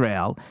in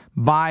Israel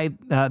by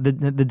the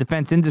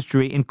defense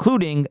industry,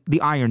 including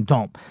the Iron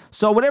Dome.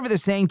 So whatever they're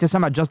saying to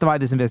somehow justify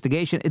this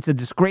investigation, it's a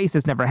disgrace.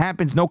 This never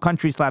happens. No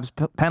country slaps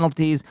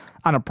penalties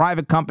on a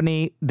private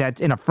company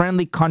that's in a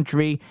friendly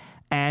country.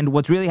 And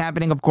what's really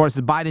happening, of course,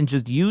 is Biden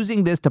just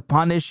using this to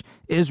punish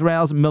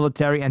Israel's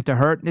military and to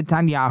hurt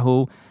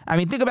Netanyahu. I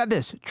mean, think about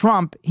this.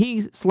 Trump,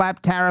 he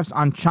slapped tariffs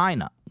on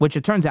China, which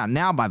it turns out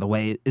now, by the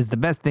way, is the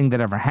best thing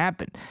that ever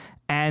happened.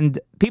 And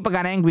people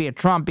got angry at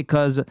Trump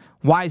because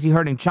why is he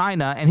hurting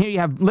China? And here you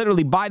have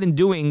literally Biden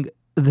doing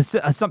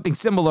something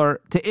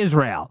similar to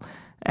Israel.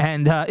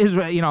 And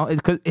Israel, you know,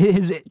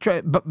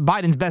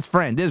 Biden's best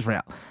friend,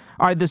 Israel.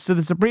 All right, so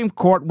the Supreme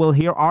Court will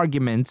hear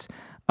arguments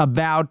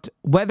about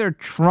whether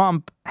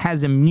Trump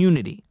has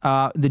immunity.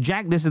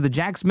 This is the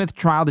Jack Smith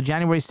trial, the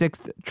January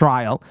 6th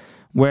trial,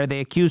 where they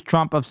accused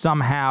Trump of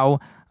somehow,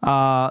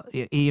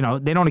 they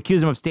don't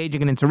accuse him of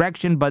staging an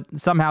insurrection, but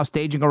somehow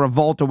staging a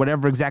revolt or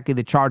whatever exactly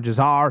the charges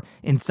are,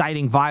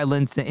 inciting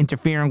violence,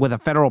 interfering with a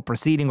federal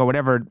proceeding or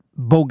whatever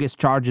bogus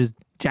charges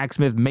Jack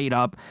Smith made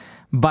up.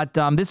 But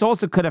this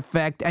also could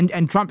affect,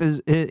 and Trump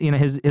is,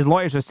 his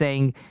lawyers are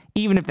saying,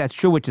 even if that's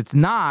true, which it's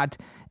not,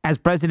 as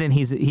president,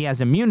 he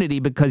has immunity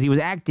because he was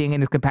acting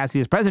in his capacity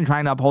as president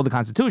trying to uphold the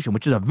Constitution,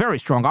 which is a very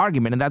strong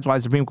argument, and that's why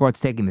the Supreme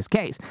Court's taking this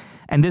case.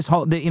 And if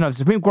the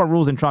Supreme Court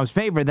rules in Trump's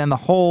favor, then the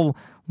whole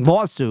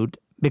lawsuit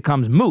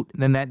becomes moot.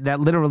 Then that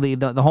literally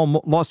the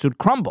whole lawsuit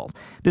crumbles.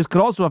 This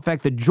could also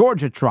affect the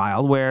Georgia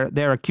trial, where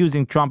they're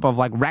accusing Trump of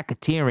like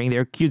racketeering.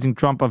 They're accusing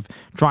Trump of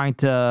trying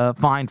to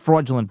find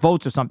fraudulent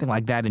votes or something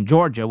like that in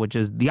Georgia, which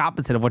is the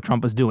opposite of what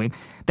Trump was doing.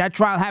 That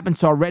trial happens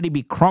to already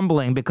be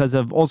crumbling because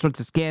of all sorts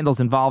of scandals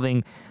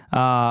involving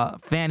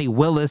Fannie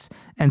Willis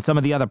and some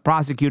of the other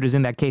prosecutors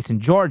in that case in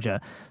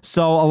Georgia.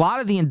 So a lot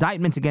of the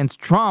indictments against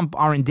Trump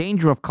are in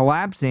danger of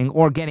collapsing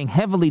or getting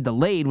heavily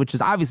delayed, which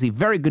is obviously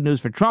very good news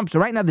for Trump. So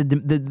right now the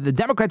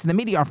Democrats and the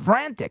media are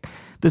frantic.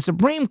 The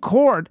Supreme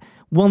Court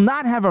will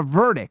not have a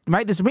verdict,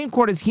 right? The Supreme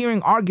Court is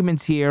hearing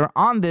arguments here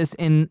on this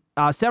in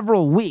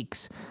several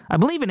weeks. I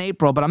believe in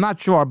April, but I'm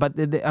not sure. But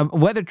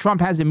whether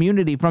Trump has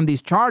immunity from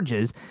these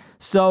charges.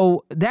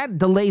 So that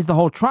delays the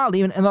whole trial.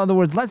 Even in other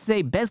words, let's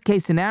say best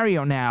case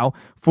scenario now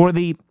for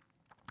the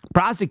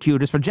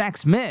prosecutors, for Jack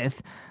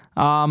Smith,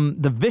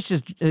 the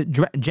vicious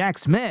Jack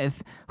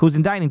Smith, who's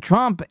indicting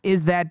Trump,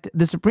 is that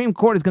the Supreme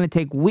Court is going to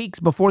take weeks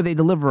before they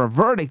deliver a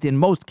verdict. In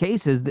most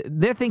cases,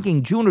 they're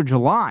thinking June or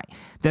July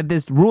that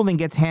this ruling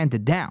gets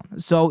handed down.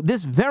 So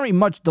this very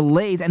much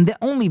delays, and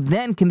only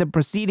then can the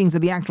proceedings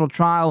of the actual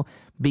trial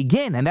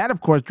begin. And that,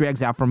 of course,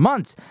 drags out for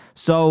months.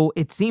 So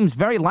it seems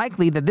very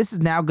likely that this is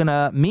now going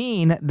to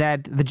mean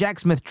that the Jack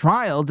Smith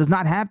trial does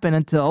not happen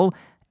until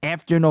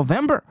after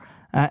November.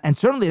 And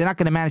certainly they're not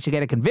going to manage to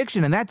get a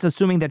conviction, and that's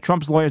assuming that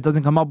Trump's lawyers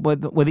doesn't come up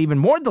with even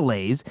more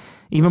delays,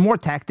 even more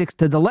tactics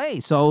to delay.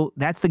 So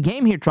that's the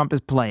game here Trump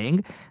is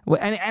playing.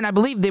 And I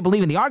believe they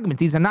believe in the arguments.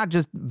 These are not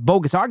just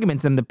bogus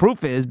arguments, and the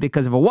proof is,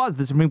 because if it was,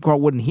 the Supreme Court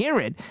wouldn't hear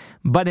it.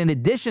 But in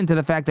addition to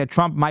the fact that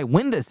Trump might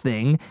win this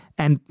thing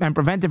and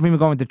prevent it from even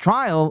going to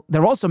trial,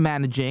 they're also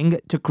managing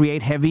to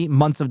create heavy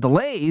months of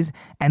delays,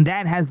 and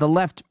that has the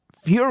left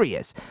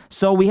furious.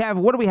 So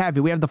what do we have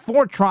here? We have the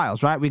 4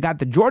 trials, right? We got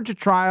the Georgia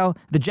trial,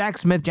 the Jack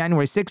Smith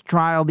January 6th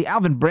trial, the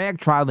Alvin Bragg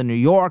trial in New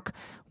York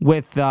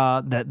with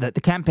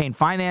the campaign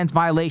finance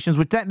violations,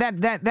 which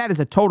that is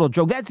a total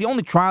joke. That's the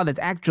only trial that's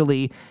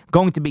actually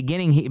going to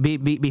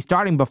be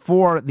starting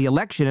before the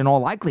election in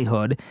all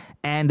likelihood,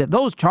 and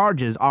those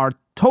charges are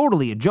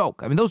totally a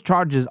joke. I mean, those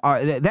charges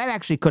that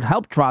actually could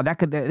help Trump.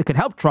 It could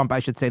help Trump, I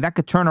should say. That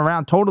could turn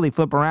around, totally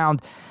flip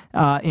around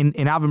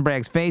in Alvin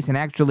Bragg's face and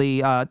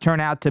actually turn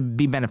out to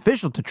be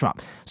beneficial to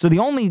Trump. So the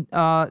only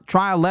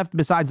trial left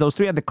besides those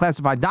 3 are the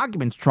classified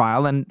documents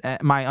trial, and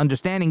my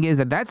understanding is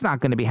that that's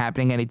not going to be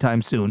happening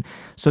anytime soon.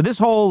 So this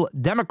whole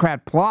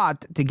Democrat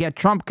plot to get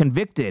Trump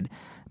convicted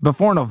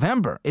before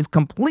November is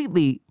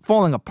completely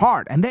falling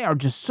apart, and they are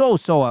just so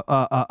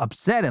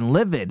upset and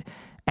livid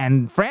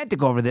and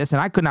frantic over this,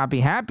 and I could not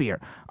be happier.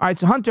 All right,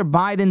 so Hunter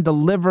Biden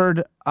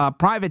delivered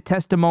private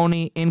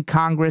testimony in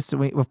Congress.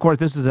 Of course,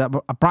 this is a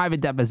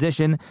private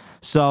deposition,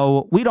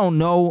 so we don't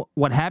know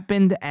what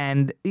happened.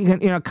 And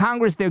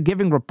Congress, they're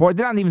giving reports.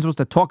 They're not even supposed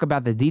to talk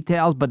about the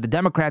details, but the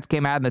Democrats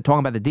came out and they're talking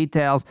about the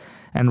details,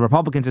 and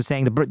Republicans are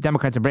saying the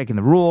Democrats are breaking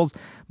the rules.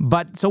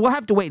 But so we'll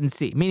have to wait and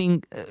see.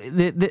 Meaning,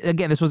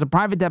 again, this was a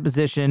private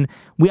deposition.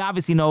 We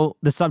obviously know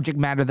the subject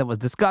matter that was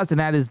discussed, and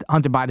that is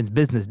Hunter Biden's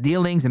business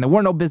dealings. And there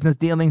were no business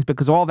dealings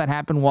because all that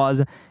happened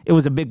was it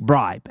was a big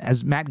bribe.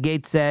 As Matt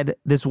Gaetz said,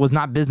 this was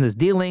not have business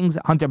dealings.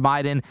 Hunter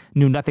Biden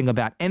knew nothing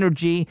about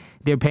energy.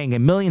 They're paying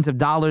him millions of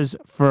dollars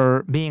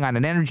for being on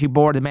an energy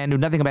board. The man knew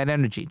nothing about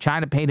energy.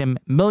 China paid him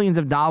millions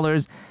of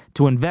dollars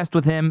to invest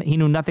with him. He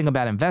knew nothing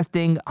about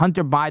investing.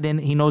 Hunter Biden,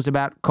 he knows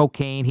about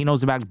cocaine. He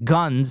knows about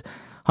guns.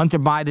 Hunter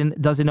Biden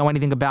doesn't know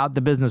anything about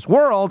the business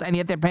world, and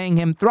yet they're paying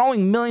him,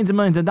 throwing millions and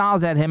millions of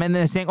dollars at him, and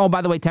they're saying, oh,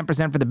 by the way,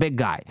 10% for the big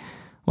guy.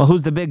 Well,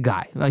 who's the big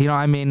guy?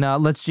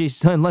 Let's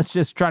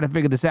just try to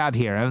figure this out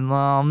here. And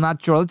I'm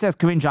not sure. Let's ask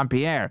Karine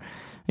Jean-Pierre,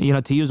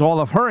 to use all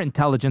of her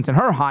intelligence and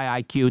her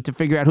high IQ to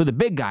figure out who the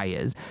big guy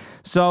is.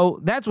 So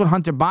that's what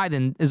Hunter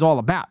Biden is all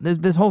about.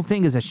 This whole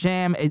thing is a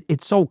sham.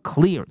 It's so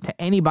clear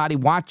to anybody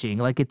watching.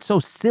 Like, it's so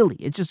silly.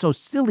 It's just so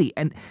silly.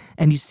 And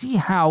you see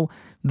how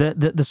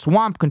the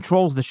swamp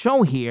controls the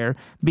show here,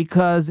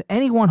 because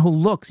anyone who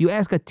looks, you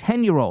ask a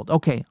 10-year-old,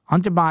 okay,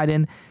 Hunter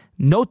Biden,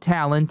 no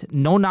talent,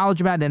 no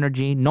knowledge about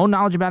energy, no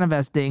knowledge about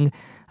investing,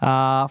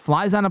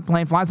 flies on a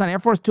plane, flies on Air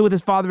Force Two with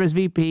his father as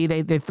VP.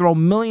 They throw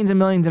millions and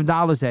millions of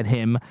dollars at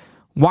him.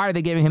 Why are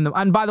they giving him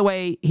And by the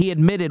way, he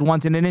admitted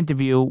once in an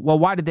interview, well,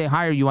 why did they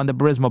hire you on the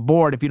Burisma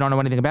board if you don't know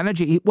anything about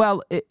energy?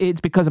 Well, it's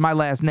because of my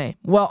last name.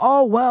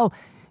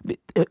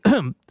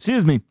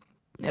 Excuse me.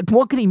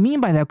 What could he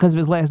mean by that? Because of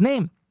his last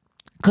name?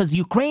 Because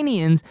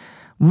Ukrainians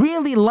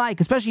really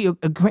like, especially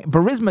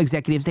Burisma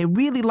executives, they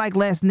really like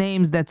last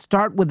names that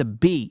start with a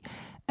B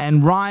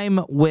and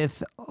rhyme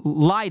with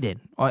Leiden.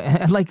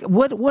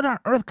 What on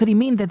earth could he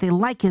mean that they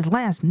like his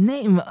last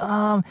name?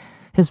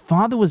 His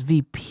father was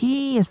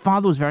VP. His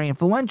father was very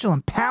influential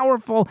and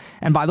powerful.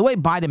 And by the way,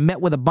 Biden met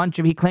with a bunch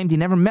of, he claimed he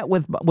never met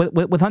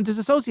with Hunter's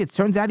associates.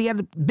 Turns out he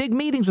had big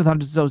meetings with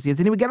Hunter's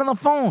associates, and he would get on the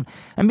phone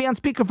and be on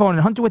speakerphone,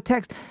 and Hunter would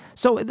text.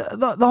 So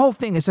the whole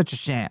thing is such a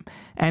sham.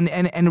 And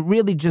it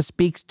really just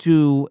speaks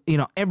to,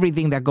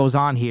 everything that goes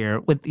on here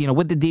with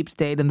the deep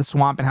state and the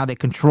swamp and how they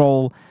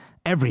control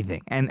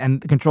everything and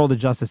control the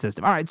justice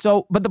system. All right,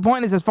 but the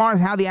point is, as far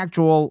as how the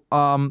actual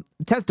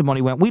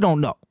testimony went, we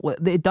don't know.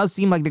 It does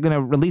seem like they're going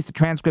to release the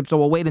transcripts, so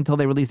we'll wait until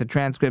they release the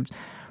transcripts.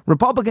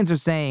 Republicans are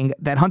saying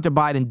that Hunter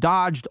Biden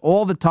dodged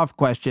all the tough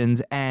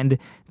questions and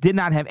did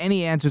not have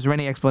any answers or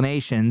any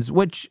explanations,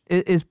 which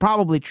is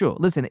probably true.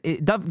 Listen,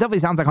 it definitely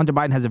sounds like Hunter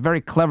Biden has a very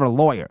clever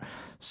lawyer.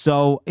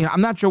 So, I'm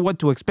not sure what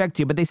to expect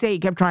here, but they say he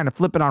kept trying to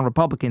flip it on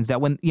Republicans,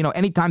 that when,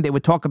 anytime they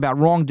would talk about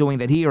wrongdoing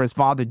that he or his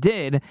father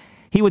did,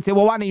 he would say,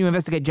 well, why didn't you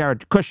investigate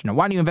Jared Kushner?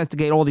 Why didn't you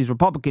investigate all these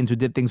Republicans who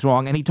did things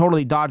wrong? And he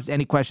totally dodged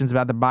any questions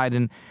about the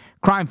Biden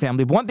crime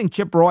family. But one thing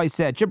Chip Roy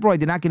said, Chip Roy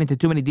did not get into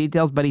too many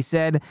details, but he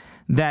said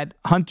that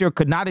Hunter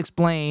could not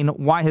explain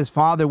why his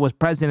father was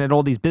present at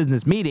all these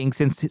business meetings,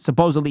 since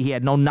supposedly he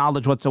had no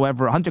knowledge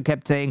whatsoever. Hunter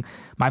kept saying,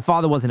 my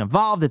father wasn't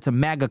involved. It's a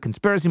MAGA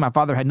conspiracy. My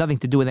father had nothing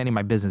to do with any of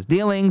my business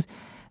dealings.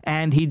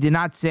 And he did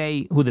not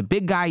say who the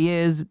big guy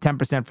is,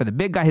 10% for the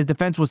big guy. His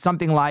defense was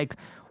something like,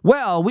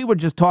 well, we were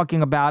just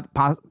talking about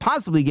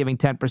possibly giving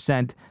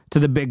 10% to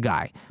the big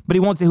guy, but he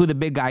won't say who the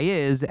big guy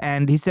is.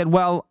 And he said,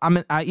 well,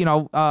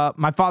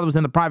 my father was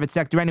in the private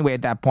sector anyway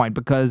at that point,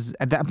 because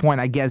at that point,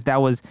 I guess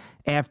that was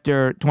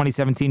after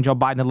 2017, Joe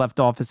Biden had left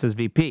office as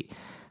VP.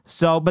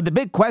 So, but the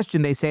big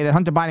question they say that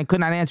Hunter Biden could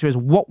not answer is,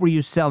 what were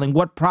you selling?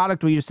 What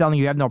product were you selling?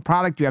 You have no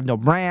product. You have no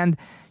brand.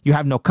 You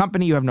have no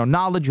company. You have no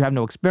knowledge. You have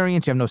no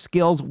experience. You have no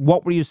skills.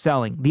 What were you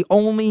selling? The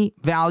only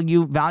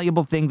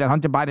valuable thing that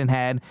Hunter Biden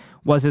had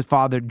was his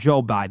father,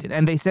 Joe Biden.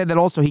 And they said that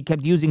also he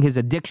kept using his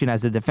addiction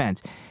as a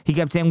defense. He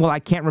kept saying, well, I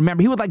can't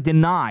remember. He would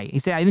deny. He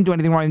said, I didn't do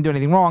anything wrong. I didn't do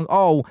anything wrong.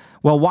 Oh,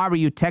 well, why were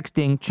you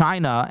texting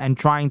China and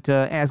trying to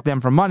ask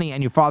them for money,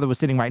 and your father was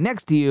sitting right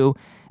next to you?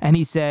 And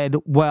he said,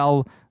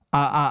 well,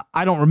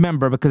 I don't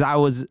remember, because I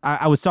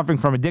was suffering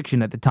from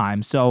addiction at the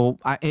time, so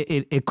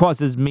it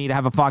causes me to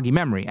have a foggy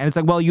memory. And it's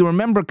like, well, you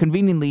remember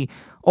conveniently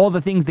all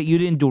the things that you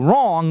didn't do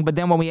wrong, but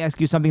then when we ask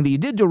you something that you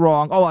did do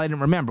wrong, oh, I didn't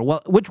remember.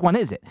 Well, which one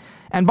is it?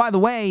 And by the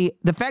way,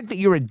 the fact that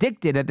you're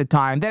addicted at the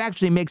time, that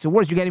actually makes it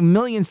worse. You're getting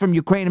millions from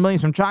Ukraine and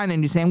millions from China,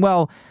 and you're saying,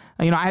 well,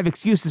 I have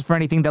excuses for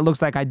anything that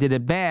looks like I did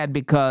it bad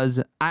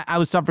because I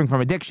was suffering from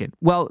addiction.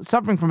 Well,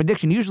 suffering from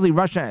addiction, usually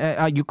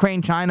Russia,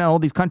 Ukraine, China, all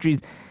these countries,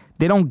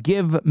 they don't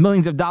give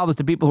millions of dollars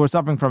to people who are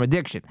suffering from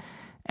addiction.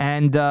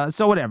 And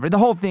so whatever. The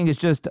whole thing is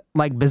just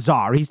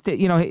bizarre. He's, Joe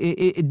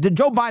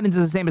Biden is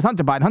the same as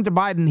Hunter Biden. Hunter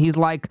Biden,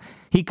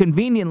 he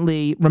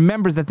conveniently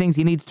remembers the things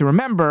he needs to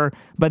remember,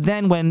 but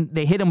then when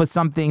they hit him with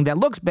something that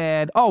looks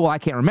bad, oh, well, I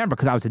can't remember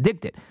because I was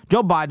addicted.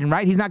 Joe Biden,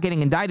 right? He's not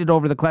getting indicted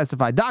over the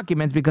classified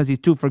documents because he's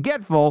too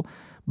forgetful.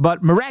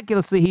 But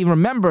miraculously, he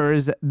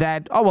remembers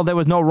that, oh, well, there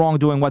was no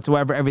wrongdoing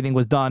whatsoever. Everything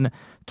was done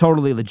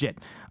totally legit.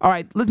 All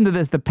right, listen to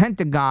this. The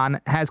Pentagon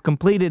has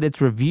completed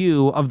its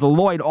review of the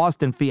Lloyd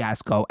Austin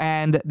fiasco,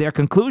 and their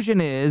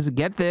conclusion is,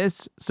 get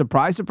this,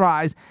 surprise,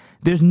 surprise,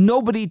 there's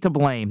nobody to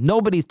blame.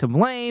 Nobody's to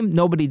blame.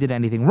 Nobody did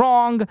anything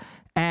wrong,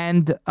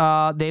 and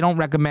they don't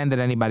recommend that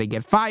anybody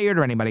get fired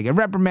or anybody get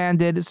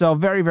reprimanded. So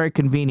very, very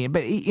convenient.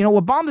 But,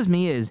 what bothers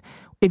me is,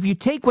 if you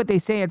take what they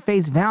say at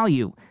face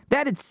value,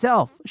 that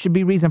itself should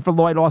be reason for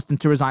Lloyd Austin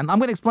to resign. I'm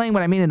going to explain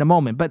what I mean in a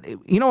moment, but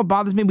you know what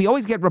bothers me? We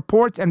always get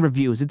reports and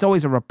reviews. It's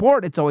always a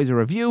report. It's always a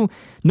review.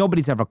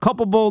 Nobody's ever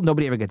culpable.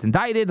 Nobody ever gets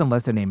indicted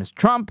unless their name is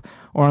Trump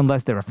or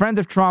unless they're a friend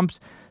of Trump's.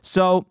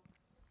 So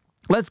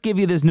let's give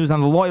you this news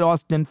on the Lloyd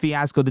Austin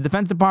fiasco. The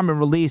Defense Department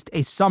released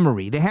a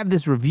summary. They have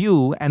this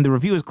review, and the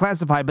review is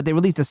classified, but they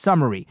released a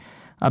summary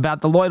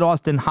about the Lloyd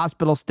Austin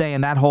hospital stay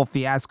and that whole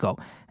fiasco.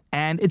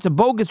 And it's a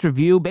bogus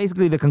review.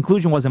 Basically, the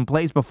conclusion was in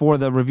place before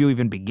the review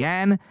even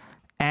began.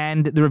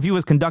 And the review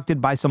was conducted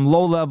by some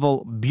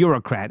low-level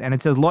bureaucrat. And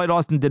it says Lloyd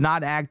Austin did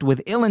not act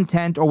with ill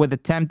intent or with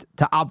attempt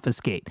to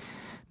obfuscate.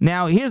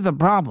 Now, here's the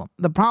problem.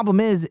 The problem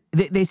is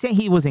they say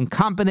he was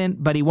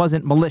incompetent, but he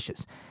wasn't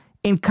malicious.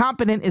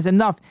 Incompetent is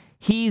enough.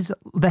 He's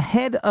the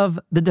head of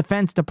the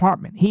Defense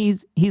Department.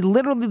 He's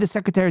literally the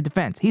Secretary of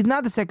Defense. He's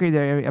not the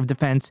Secretary of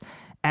Defense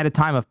at a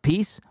time of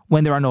peace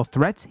when there are no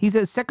threats. He's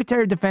a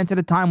Secretary of Defense at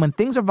a time when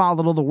things are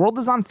volatile, the world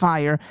is on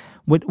fire.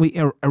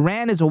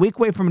 Iran is a week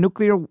away from a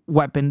nuclear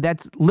weapon.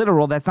 That's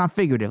literal. That's not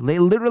figurative.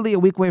 They're literally a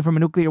week away from a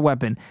nuclear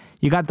weapon.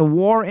 You got the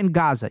war in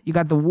Gaza. You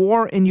got the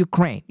war in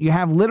Ukraine. You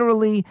have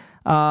literally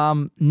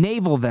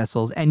naval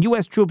vessels and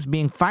U.S. troops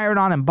being fired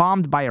on and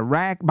bombed by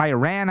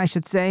Iran, I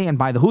should say, and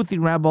by the Houthi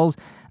rebels.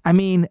 I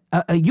mean,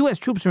 U.S.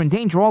 troops are in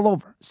danger all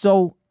over.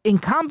 So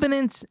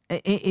incompetence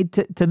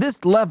to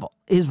this level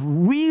is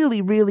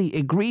really, really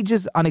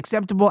egregious,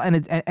 unacceptable,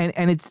 and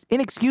it's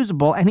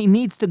inexcusable, and he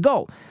needs to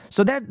go.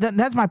 So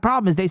that's my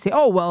problem is they say,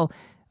 oh, well,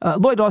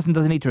 Lloyd Austin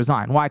doesn't need to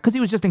resign. Why? Because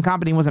he was just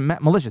incompetent. He wasn't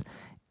malicious.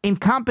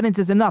 Incompetence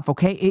is enough,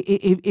 okay?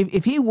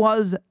 If he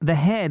was the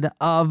head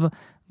of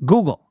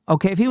Google,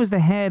 okay, if he was the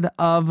head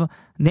of,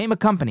 name a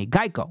company,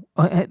 Geico,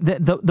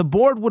 the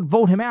board would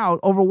vote him out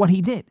over what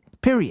he did.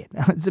 Period.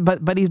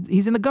 But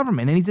he's in the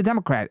government, and he's a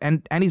Democrat,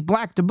 and he's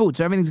black to boot,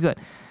 so everything's good.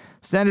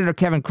 Senator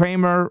Kevin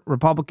Cramer,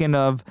 Republican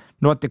of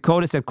North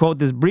Dakota, said, quote,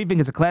 "This briefing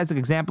is a classic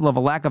example of a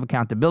lack of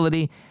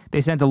accountability. They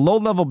sent a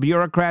low-level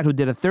bureaucrat who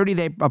did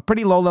a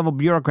pretty low-level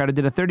bureaucrat who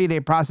did a 30-day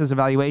process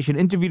evaluation,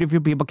 interviewed a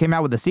few people, came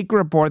out with a secret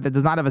report that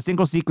does not have a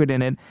single secret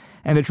in it,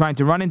 and they're trying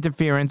to run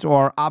interference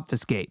or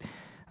obfuscate."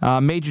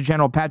 Major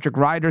General Patrick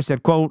Ryder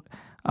said, quote,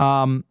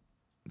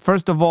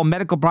 "First of all,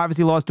 medical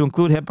privacy laws to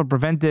include HIPAA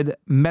prevented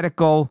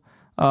medical..."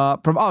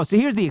 So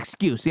here's the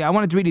excuse. I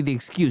wanted to read you the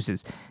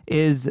excuses.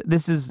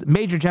 This is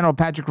Major General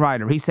Patrick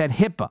Ryder. He said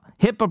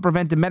HIPAA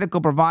prevented medical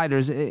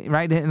providers,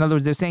 right? In other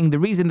words, they're saying the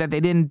reason that they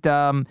didn't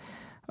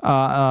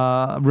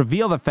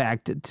reveal the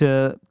fact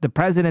to the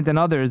president and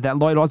others that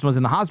Lloyd Austin was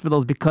in the hospital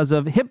is because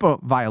of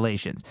HIPAA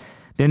violations.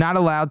 They're not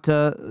allowed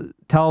to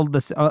tell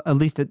at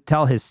least to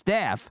tell his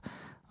staff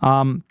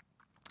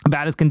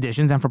about his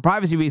conditions, and for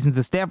privacy reasons,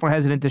 the staff were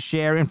hesitant to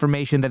share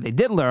information that they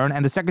did learn,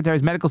 and the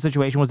secretary's medical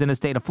situation was in a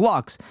state of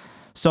flux.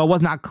 So it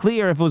was not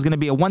clear if it was going to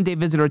be a one-day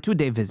visit or a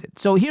two-day visit.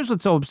 So here's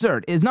what's so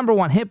absurd is, number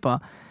one, HIPAA.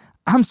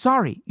 I'm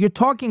sorry, you're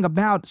talking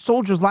about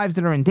soldiers' lives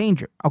that are in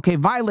danger. Okay,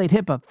 violate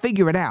HIPAA,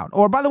 figure it out.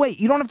 Or, by the way,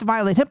 you don't have to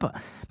violate HIPAA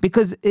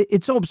because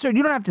it's so absurd.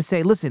 You don't have to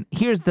say, listen,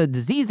 here's the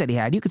disease that he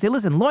had. You could say,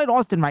 listen, Lloyd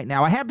Austin right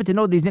now, I happen to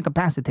know that he's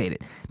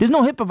incapacitated. There's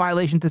no HIPAA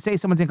violation to say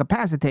someone's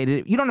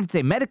incapacitated. You don't have to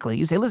say medically.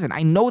 You say, listen,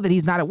 I know that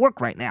he's not at work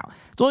right now.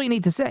 That's all you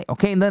need to say,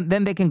 okay? And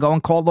then they can go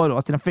and call Lloyd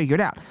Austin and figure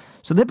it out.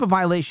 So the HIPAA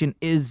violation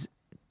is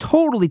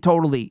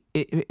totally,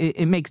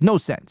 it makes no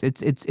sense.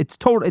 It's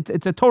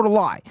a total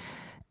lie.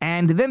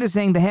 And then they're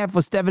saying the half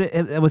was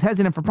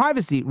hesitant for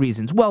privacy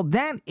reasons. Well,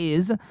 that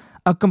is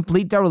a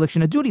complete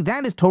dereliction of duty.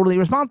 That is totally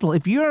irresponsible.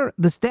 If you're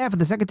the staff of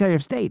the Secretary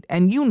of State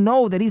and you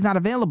know that he's not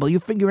available, you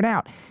figure it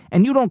out.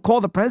 And you don't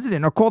call the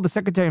president or call the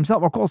secretary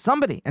himself or call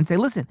somebody and say,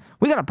 listen,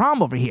 we got a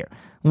problem over here.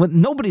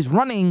 When nobody's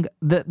running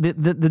the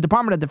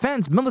Department of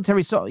Defense,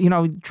 military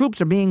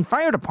troops are being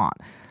fired upon.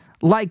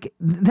 Like,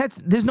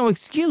 there's no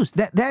excuse.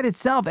 That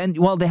itself, and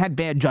well, they had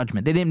bad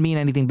judgment. They didn't mean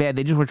anything bad.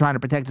 They just were trying to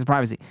protect his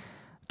privacy.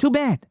 Too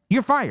bad.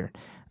 You're fired.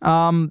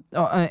 And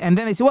then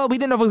they say, well, we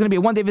didn't know if it was going to be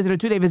a one-day visit or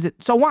two-day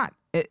visit. So what?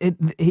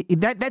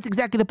 That's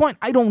exactly the point.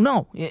 I don't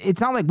know. It's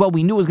not like, well,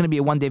 we knew it was going to be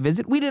a one-day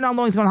visit. We didn't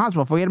know he was going to the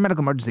hospital for. He had a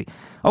medical emergency.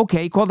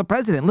 Okay, call the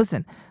president.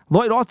 Listen,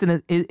 Lloyd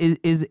Austin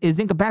is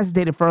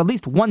incapacitated for at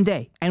least one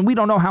day, and we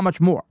don't know how much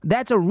more.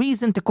 That's a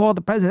reason to call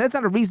the president. That's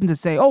not a reason to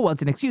say, oh, well,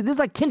 it's an excuse. This is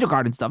like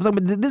kindergarten stuff.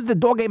 This is the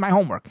dog ate my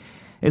homework,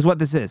 is what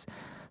this is.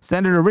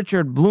 Senator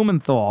Richard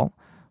Blumenthal,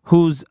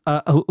 who's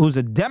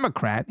a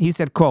Democrat, he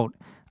said, quote,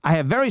 "I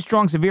have very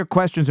strong, severe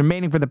questions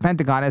remaining for the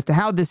Pentagon as to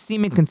how this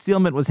seeming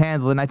concealment was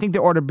handled, and I think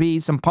there ought to be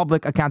some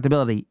public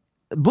accountability."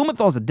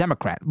 Blumenthal is a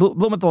Democrat.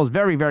 Blumenthal is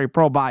very, very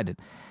pro-Biden.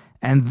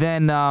 And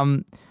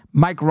then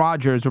Mike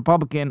Rogers,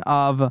 Republican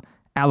of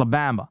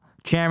Alabama,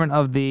 chairman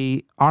of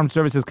the Armed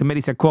Services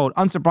Committee, said, quote,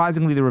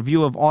 "Unsurprisingly, the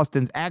review of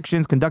Austin's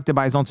actions conducted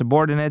by his own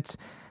subordinates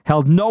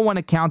held no one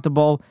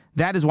accountable.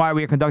 That is why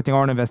we are conducting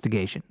our own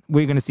investigation.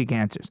 We're going to seek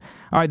answers."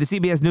 All right, the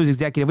CBS News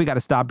executive, we got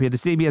to stop here. The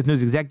CBS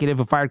News executive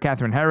who fired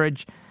Catherine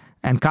Herridge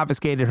and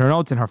confiscated her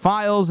notes and her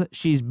files.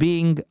 She's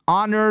being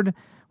honored,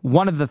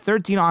 one of the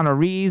 13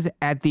 honorees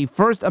at the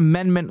First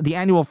Amendment, the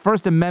annual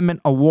First Amendment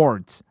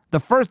Awards. the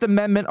First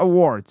Amendment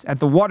Awards at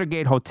the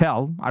Watergate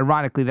Hotel.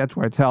 Ironically, that's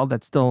where it's held.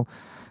 That's still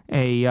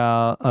a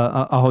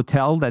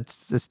hotel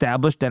that's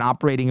established and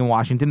operating in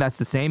Washington. That's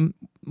the same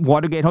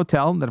Watergate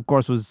Hotel that, of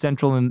course, was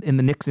central in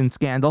the Nixon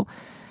scandal.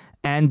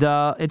 And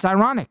it's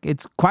ironic.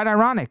 It's quite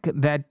ironic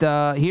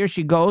that here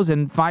she goes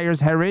and fires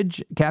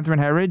Catherine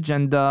Herridge,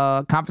 and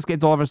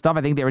confiscates all of her stuff.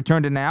 I think they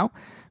returned it now,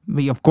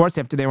 of course,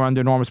 after they were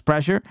under enormous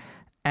pressure,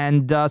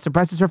 and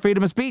suppresses her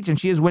freedom of speech. And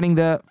she is winning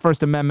the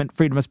First Amendment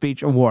Freedom of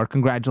Speech Award.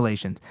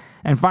 Congratulations.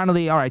 And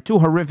finally, all right, 2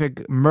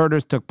 horrific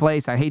murders took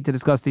place. I hate to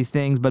discuss these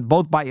things, but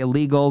both by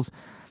illegals.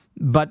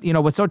 But,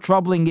 what's so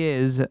troubling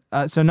is,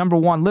 so number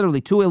one, literally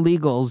 2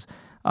 illegals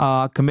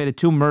committed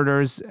 2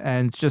 murders,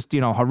 and it's just,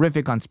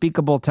 horrific,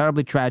 unspeakable,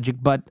 terribly tragic.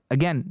 But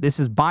again,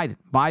 this is Biden.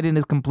 Biden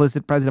is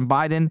complicit. President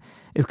Biden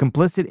is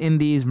complicit in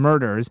these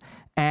murders.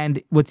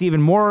 And what's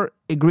even more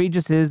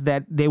egregious is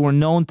that they were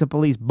known to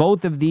police.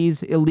 Both of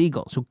these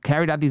illegals who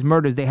carried out these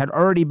murders, they had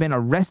already been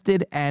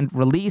arrested and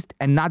released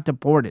and not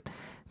deported.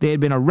 They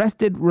had been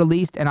arrested,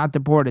 released, and not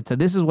deported. So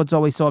this is what's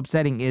always so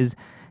upsetting is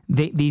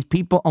these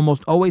people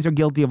almost always are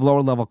guilty of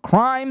lower level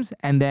crimes,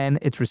 and then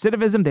it's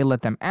recidivism. They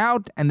let them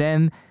out, and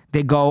then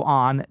they go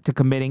on to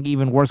committing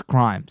even worse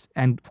crimes.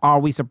 And are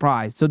we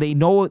surprised? So they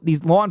know,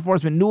 these law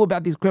enforcement knew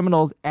about these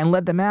criminals and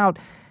let them out,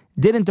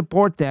 didn't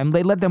deport them.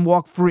 They let them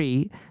walk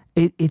free.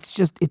 It's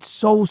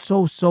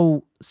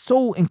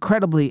so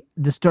incredibly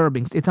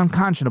disturbing. It's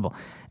unconscionable.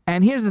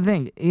 And here's the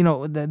thing,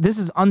 this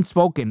is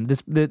unspoken.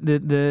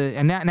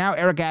 And now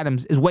Eric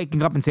Adams is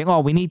waking up and saying,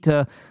 "Oh, we need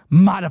to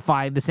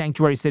modify the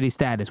sanctuary city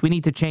status. We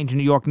need to change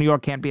New York. New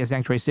York can't be a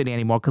sanctuary city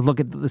anymore because look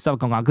at the stuff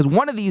going on." Because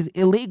one of these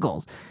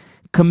illegals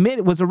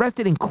was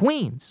arrested in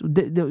Queens.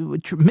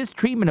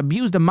 Mistreatment,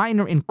 abused a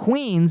minor in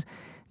Queens.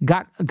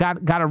 Got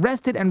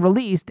arrested and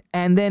released,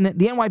 and then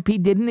the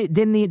NYPD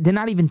did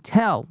not even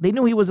tell. They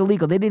knew he was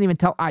illegal. They didn't even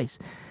tell ICE.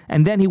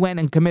 And then he went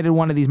and committed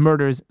one of these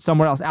murders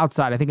somewhere else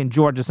outside. I think in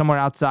Georgia, somewhere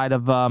outside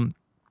of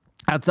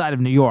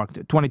New York.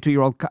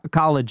 22-year-old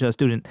college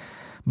student.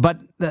 But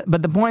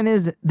the point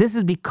is, this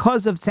is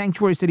because of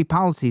sanctuary city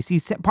policy. See,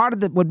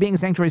 part of what being a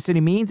sanctuary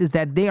city means is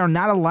that they are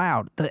not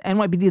allowed. The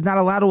NYPD is not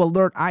allowed to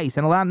alert ICE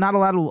and not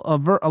allowed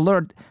to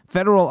alert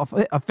federal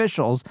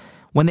officials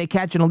when they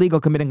catch an illegal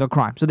committing a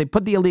crime. So they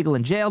put the illegal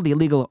in jail. The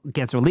illegal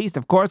gets released,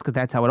 of course, because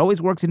that's how it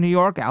always works in New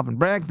York. Alvin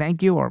Bragg,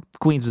 thank you. Or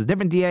Queens was a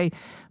different DA,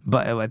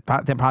 but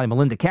probably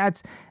Melinda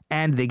Katz.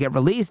 And they get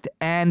released,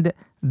 and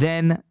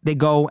then they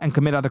go and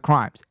commit other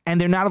crimes.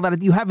 And they're not allowed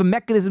to. You have a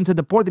mechanism to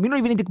deport them. You don't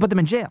even need to put them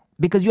in jail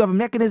because you have a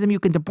mechanism you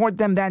can deport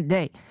them that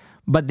day.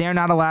 But they're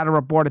not allowed to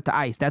report it to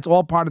ICE. That's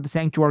all part of the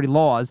sanctuary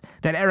laws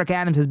that Eric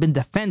Adams has been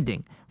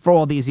defending for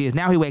all these years.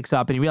 Now he wakes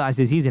up and he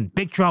realizes he's in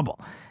big trouble.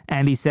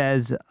 And he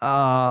says,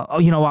 oh,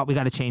 you know what? We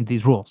got to change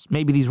these rules.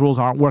 Maybe these rules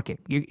aren't working.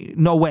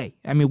 No way.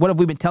 I mean, what have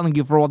we been telling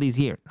you for all these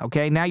years?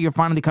 Okay, now you're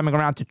finally coming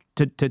around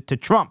to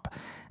Trump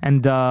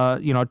and,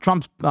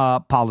 Trump's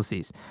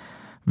policies.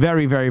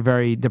 Very, very,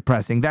 very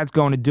depressing. That's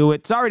going to do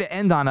it. Sorry to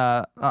end on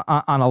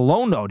a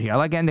low note here. I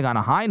like ending on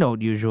a high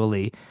note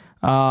usually.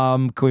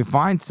 Can we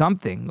find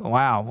something?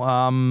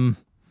 Wow.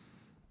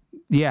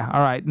 Yeah, all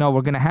right. No,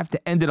 we're going to have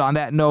to end it on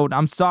that note.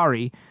 I'm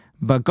sorry.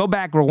 But go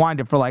back, rewind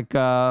it for like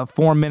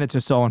 4 minutes or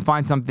so and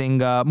find something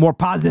more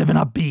positive and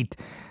upbeat.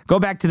 Go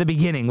back to the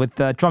beginning with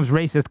Trump's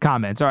racist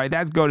comments. All right,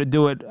 that's going to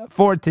do it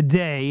for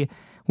today.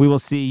 We will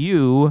see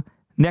you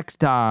next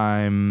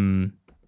time.